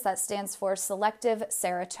SSRIs, that stands for selective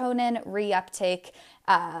serotonin reuptake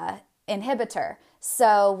inhibitor.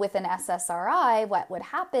 So with an SSRI, what would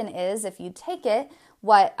happen is if you take it,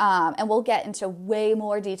 and we'll get into way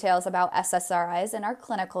more details about SSRIs in our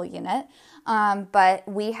clinical unit, but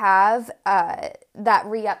we have that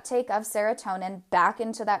reuptake of serotonin back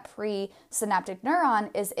into that presynaptic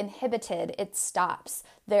neuron is inhibited. It stops.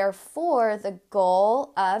 Therefore, the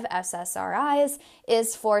goal of SSRIs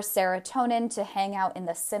is for serotonin to hang out in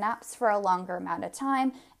the synapse for a longer amount of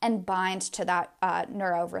time and bind to that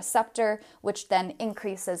neuroreceptor, which then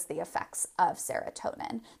increases the effects of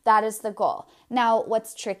serotonin. That is the goal. Now,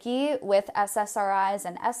 what's tricky with SSRIs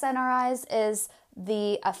and SNRIs is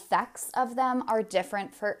the effects of them are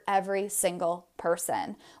different for every single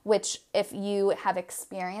person, which if you have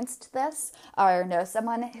experienced this or know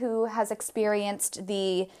someone who has experienced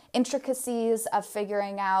the intricacies of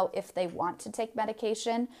figuring out if they want to take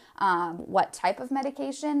medication, what type of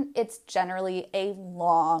medication, it's generally a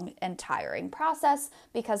long and tiring process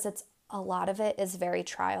because a lot of it is very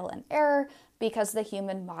trial and error because the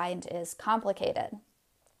human mind is complicated.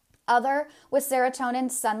 With serotonin,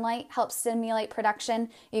 sunlight helps stimulate production.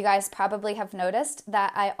 You guys probably have noticed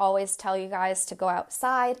that I always tell you guys to go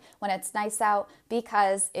outside when it's nice out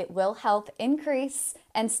because it will help increase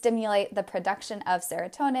and stimulate the production of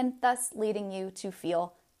serotonin, thus leading you to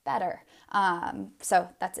feel better. So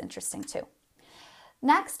that's interesting too.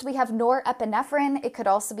 Next, we have norepinephrine. It could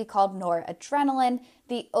also be called noradrenaline.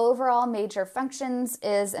 The overall major functions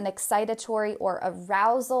is an excitatory or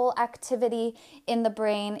arousal activity in the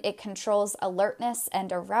brain. It controls alertness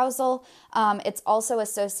and arousal. It's also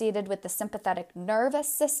associated with the sympathetic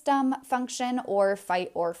nervous system function or fight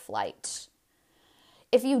or flight.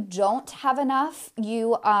 If you don't have enough,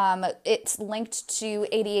 it's linked to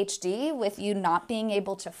ADHD with you not being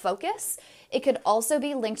able to focus. It could also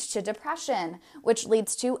be linked to depression, which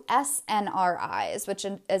leads to SNRIs, which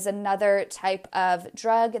is another type of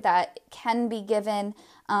drug that can be given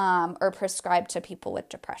or prescribed to people with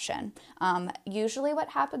depression. Usually what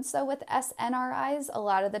happens though with SNRIs, a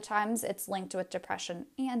lot of the times it's linked with depression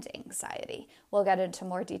and anxiety. We'll get into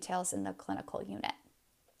more details in the clinical unit.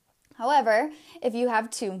 However, if you have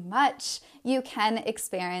too much, you can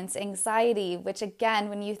experience anxiety, which again,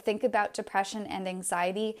 when you think about depression and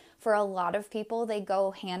anxiety, for a lot of people, they go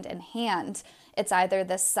hand in hand. It's either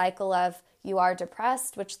this cycle of you are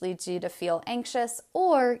depressed, which leads you to feel anxious,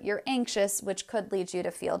 or you're anxious, which could lead you to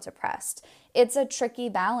feel depressed. It's a tricky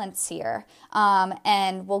balance here,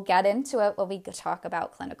 and we'll get into it when we talk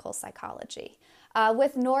about clinical psychology.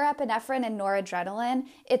 With norepinephrine and noradrenaline,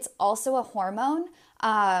 it's also a hormone.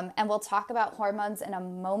 And we'll talk about hormones in a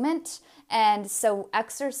moment. And so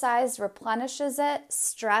exercise replenishes it,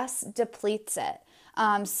 stress depletes it.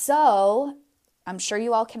 So I'm sure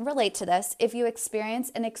you all can relate to this. If you experience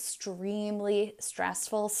an extremely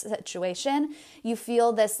stressful situation, you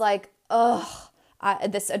feel this this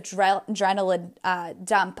adrenaline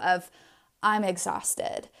dump of I'm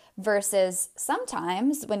exhausted. Versus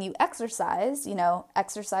sometimes when you exercise,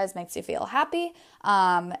 exercise makes you feel happy,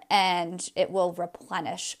 and it will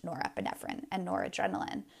replenish norepinephrine and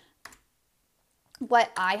noradrenaline.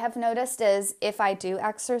 What I have noticed is if I do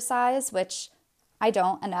exercise, which I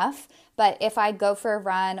don't enough, but if I go for a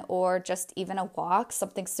run or just even a walk,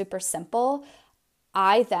 something super simple,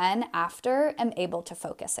 I then after am able to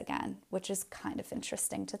focus again, which is kind of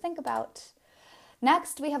interesting to think about.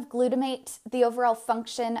 Next, we have glutamate. The overall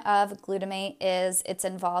function of glutamate is it's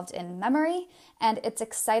involved in memory and it's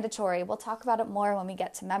excitatory. We'll talk about it more when we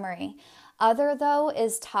get to memory. Other, though,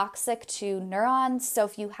 is toxic to neurons. So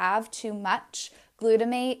if you have too much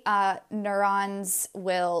glutamate, neurons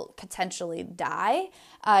will potentially die.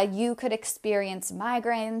 You could experience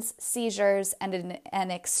migraines, seizures, and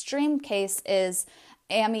an extreme case is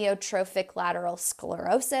amyotrophic lateral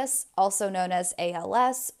sclerosis, also known as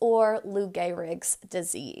ALS, or Lou Gehrig's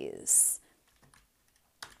disease.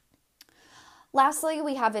 Lastly,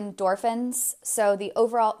 we have endorphins. So the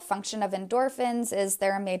overall function of endorphins is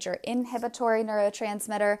they're a major inhibitory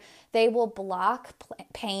neurotransmitter. They will block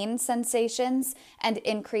pain sensations and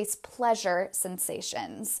increase pleasure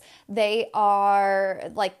sensations. They are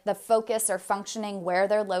like the focus or functioning where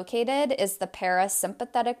they're located is the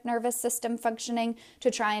parasympathetic nervous system functioning to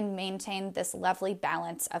try and maintain this lovely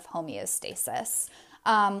balance of homeostasis.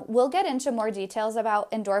 We'll get into more details about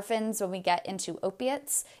endorphins when we get into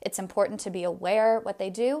opiates. It's important to be aware what they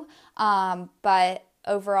do. But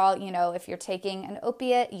overall, if you're taking an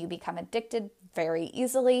opiate, you become addicted very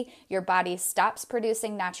easily. Your body stops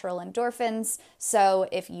producing natural endorphins. So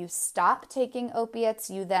if you stop taking opiates,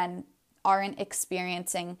 you then aren't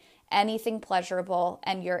experiencing anything pleasurable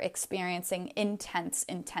and you're experiencing intense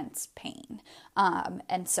pain.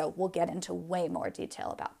 And so we'll get into way more detail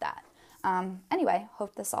about that. Anyway,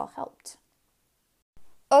 hope this all helped.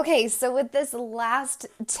 Okay, so with this last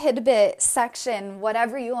tidbit section,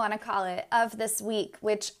 whatever you want to call it, of this week,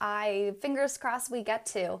 which I, fingers crossed we get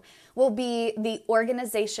to, will be the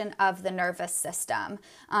organization of the nervous system.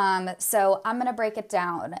 So I'm going to break it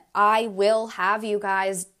down. I will have you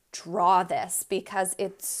guys draw this because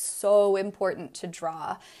it's so important to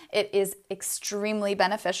draw. It is extremely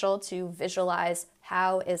beneficial to visualize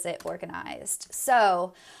how is it organized.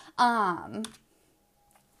 So,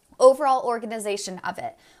 overall organization of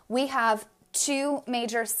it. We have two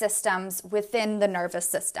major systems within the nervous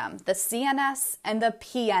system, the CNS and the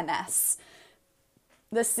PNS.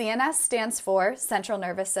 The CNS stands for Central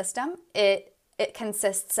Nervous System. It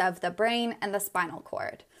consists of the brain and the spinal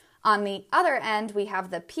cord. On the other end, we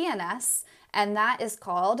have the PNS, and that is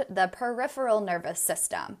called the Peripheral Nervous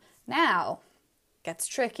System. Now, gets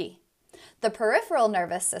tricky. The peripheral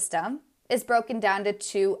nervous system is broken down to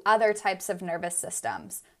two other types of nervous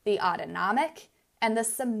systems, the autonomic and the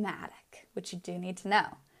somatic, which you do need to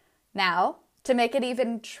know. Now, to make it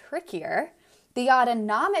even trickier, the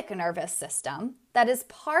autonomic nervous system, that is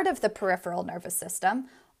part of the peripheral nervous system,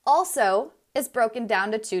 also is broken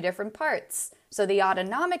down to two different parts. So the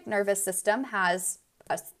autonomic nervous system has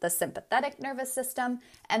the sympathetic nervous system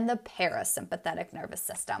and the parasympathetic nervous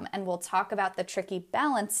system. And we'll talk about the tricky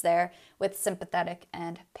balance there with sympathetic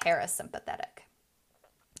and parasympathetic.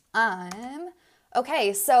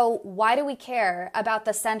 Okay, so why do we care about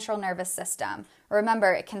the central nervous system?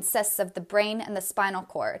 Remember, it consists of the brain and the spinal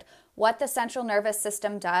cord. What the central nervous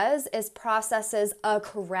system does is processes a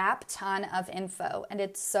crap ton of info, and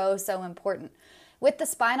it's so important. With the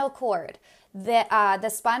spinal cord, the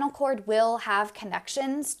spinal cord will have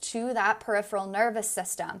connections to that peripheral nervous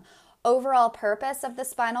system. Overall purpose of the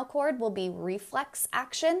spinal cord will be reflex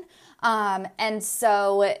action. And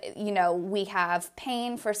so, we have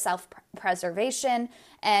pain for self-preservation.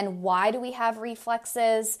 And why do we have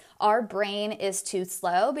reflexes? Our brain is too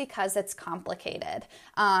slow because it's complicated.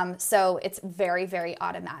 So it's very, very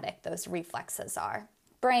automatic, those reflexes are.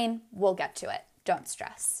 Brain, we'll get to it. Don't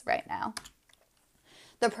stress right now.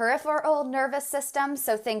 The peripheral nervous system,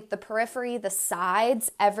 so think the periphery, the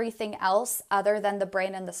sides, everything else other than the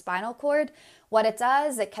brain and the spinal cord. What it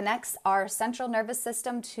does, it connects our central nervous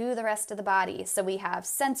system to the rest of the body. So we have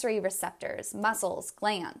sensory receptors, muscles,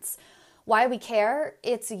 glands. Why we care?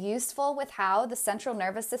 It's useful with how the central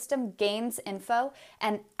nervous system gains info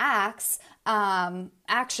and acts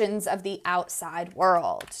actions of the outside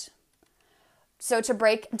world. So to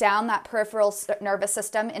break down that peripheral nervous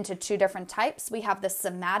system into two different types, we have the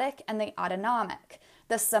somatic and the autonomic.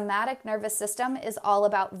 The somatic nervous system is all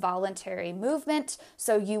about voluntary movement.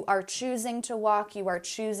 So you are choosing to walk, you are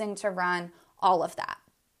choosing to run, all of that.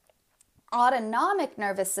 Autonomic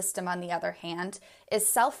nervous system, on the other hand, is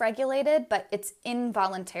self-regulated, but it's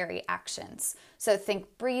involuntary actions. So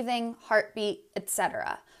think breathing, heartbeat,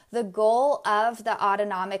 etc. The goal of the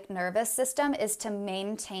autonomic nervous system is to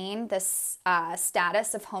maintain this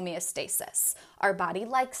status of homeostasis. Our body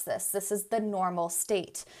likes this. This is the normal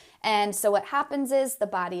state. And so what happens is the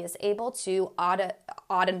body is able to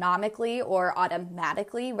autonomically or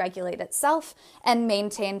automatically regulate itself and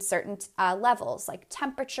maintain certain levels like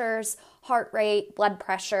temperatures, heart rate, blood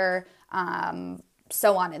pressure,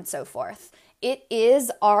 so on and so forth. It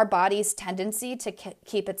is our body's tendency to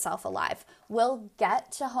keep itself alive. We'll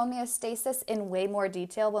get to homeostasis in way more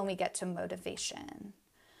detail when we get to motivation.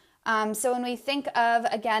 So when we think of,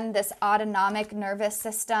 again, this autonomic nervous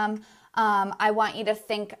system, I want you to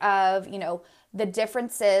think of, the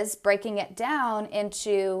differences, breaking it down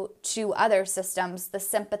into two other systems, the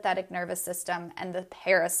sympathetic nervous system and the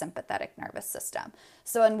parasympathetic nervous system.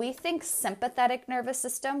 So when we think sympathetic nervous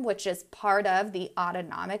system, which is part of the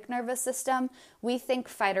autonomic nervous system, we think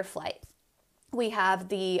fight or flight. We have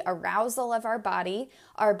the arousal of our body.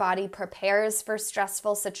 Our body prepares for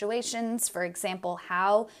stressful situations. For example,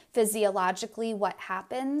 how physiologically what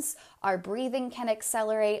happens. Our breathing can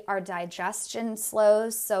accelerate. Our digestion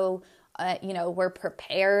slows. So, we're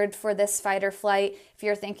prepared for this fight or flight. If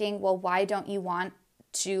you're thinking, well, why don't you want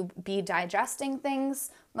to be digesting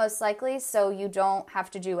things? Most likely so you don't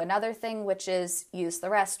have to do another thing, which is use the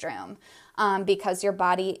restroom. Because your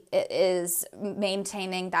body is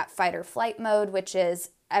maintaining that fight or flight mode, which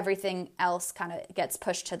is everything else kind of gets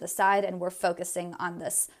pushed to the side and we're focusing on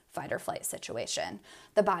this fight or flight situation.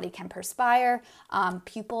 The body can perspire,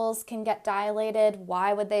 pupils can get dilated.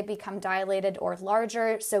 Why would they become dilated or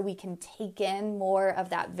larger? So we can take in more of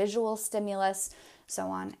that visual stimulus, so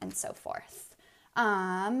on and so forth.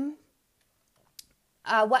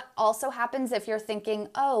 What also happens if you're thinking,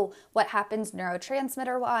 what happens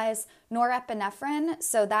neurotransmitter-wise? Norepinephrine,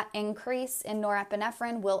 so that increase in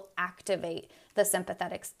norepinephrine will activate the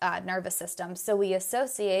sympathetic nervous system. So we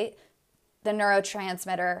associate the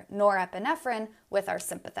neurotransmitter norepinephrine with our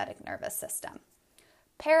sympathetic nervous system.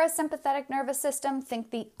 Parasympathetic nervous system, think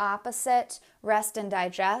the opposite, rest and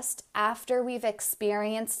digest. After we've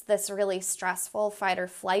experienced this really stressful fight or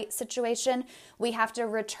flight situation, we have to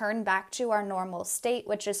return back to our normal state,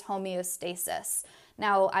 which is homeostasis.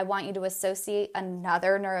 Now, I want you to associate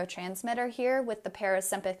another neurotransmitter here with the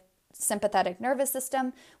parasympathetic nervous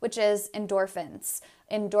system, which is endorphins.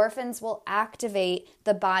 Endorphins will activate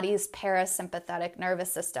the body's parasympathetic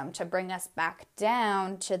nervous system to bring us back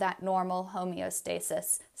down to that normal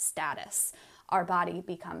homeostasis status. Our body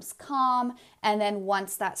becomes calm, and then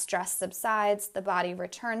once that stress subsides, the body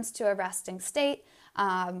returns to a resting state.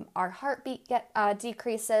 Our heartbeat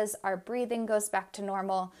decreases, our breathing goes back to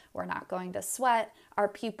normal, we're not going to sweat, our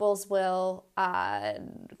pupils will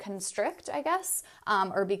constrict, I guess,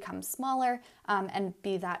 or become smaller and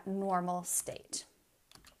be that normal state.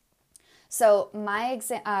 So my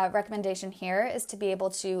recommendation here is to be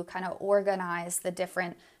able to kind of organize the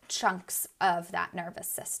different chunks of that nervous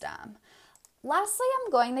system. Lastly, I'm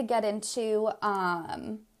going to get into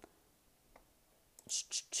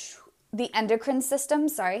the endocrine system,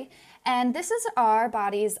 and this is our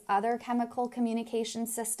body's other chemical communication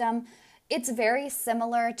system. It's very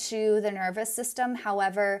similar to the nervous system.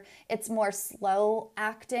 However, it's more slow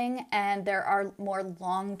acting and there are more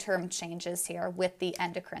long-term changes here with the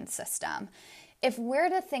endocrine system. If we're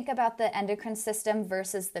to think about the endocrine system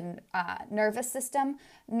versus the nervous system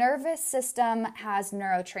has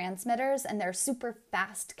neurotransmitters, and they're super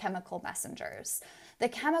fast chemical messengers. The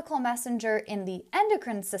chemical messenger in the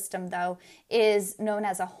endocrine system, though, is known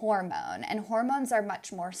as a hormone, and hormones are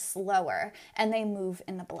much more slower, and they move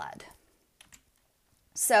in the blood.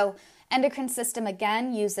 So endocrine system,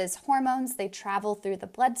 again, uses hormones. They travel through the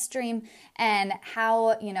bloodstream. And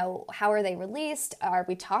how are they released? Are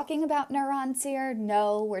we talking about neurons here?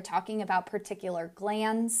 No, we're talking about particular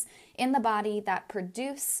glands in the body that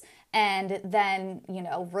produce and then,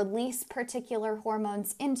 release particular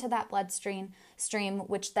hormones into that bloodstream,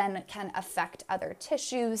 which then can affect other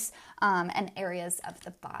tissues and areas of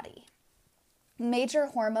the body. Major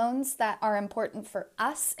hormones that are important for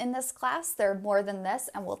us in this class, there are more than this,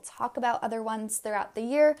 and we'll talk about other ones throughout the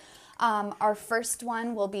year. Our first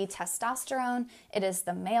one will be testosterone. It is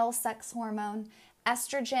the male sex hormone.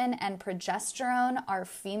 Estrogen and progesterone are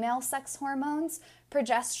female sex hormones.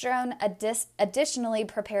 Progesterone additionally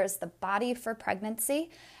prepares the body for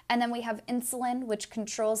pregnancy. And then we have insulin, which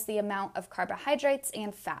controls the amount of carbohydrates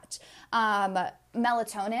and fat.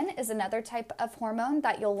 Melatonin is another type of hormone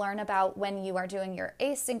that you'll learn about when you are doing your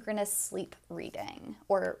asynchronous sleep reading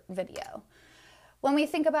or video. When we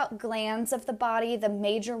think about glands of the body, the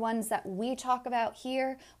major ones that we talk about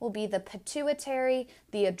here will be the pituitary,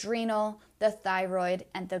 the adrenal, the thyroid,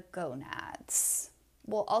 and the gonads.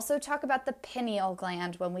 We'll also talk about the pineal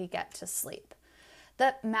gland when we get to sleep.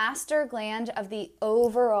 The master gland of the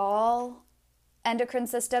overall endocrine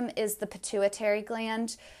system is the pituitary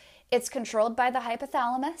gland. It's controlled by the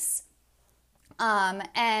hypothalamus.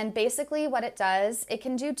 And basically what it does, it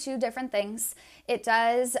can do two different things. It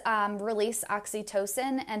does release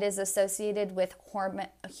oxytocin and is associated with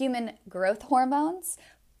human growth hormones,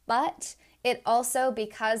 but it also,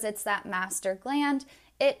 because it's that master gland,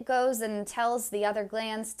 it goes and tells the other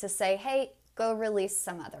glands to say, hey, go release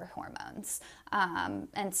some other hormones,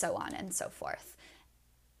 and so on and so forth.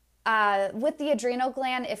 With the adrenal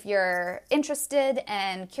gland, if you're interested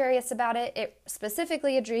and curious about it, it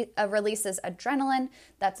specifically releases adrenaline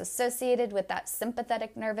that's associated with that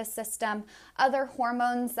sympathetic nervous system. Other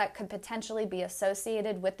hormones that could potentially be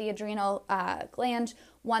associated with the adrenal gland,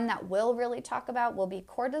 one that we'll really talk about will be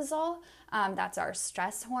cortisol. That's our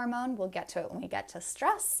stress hormone. We'll get to it when we get to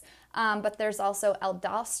stress. But there's also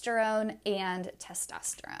aldosterone and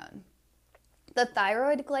testosterone. The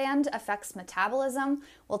thyroid gland affects metabolism.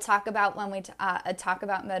 We'll talk about when we talk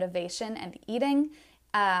about motivation and eating.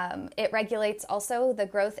 It regulates also the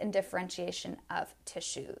growth and differentiation of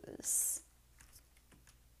tissues.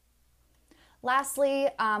 Lastly,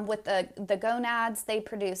 with the gonads, they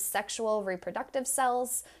produce sexual reproductive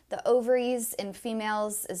cells. The ovaries in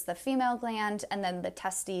females is the female gland, and then the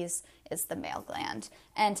testes is the male gland.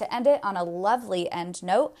 And to end it on a lovely end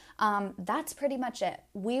note, that's pretty much it.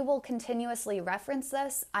 We will continuously reference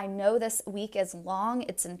this. I know this week is long,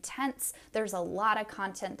 it's intense. There's a lot of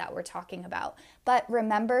content that we're talking about. But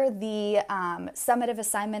remember, the summative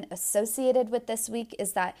assignment associated with this week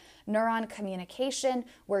is that neuron communication,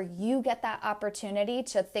 where you get that opportunity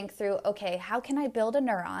to think through, okay, how can I build a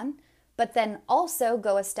neuron? But then also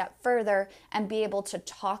go a step further and be able to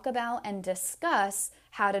talk about and discuss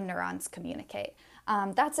how do neurons communicate.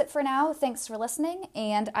 That's it for now. Thanks for listening,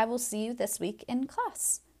 and I will see you this week in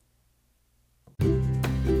class.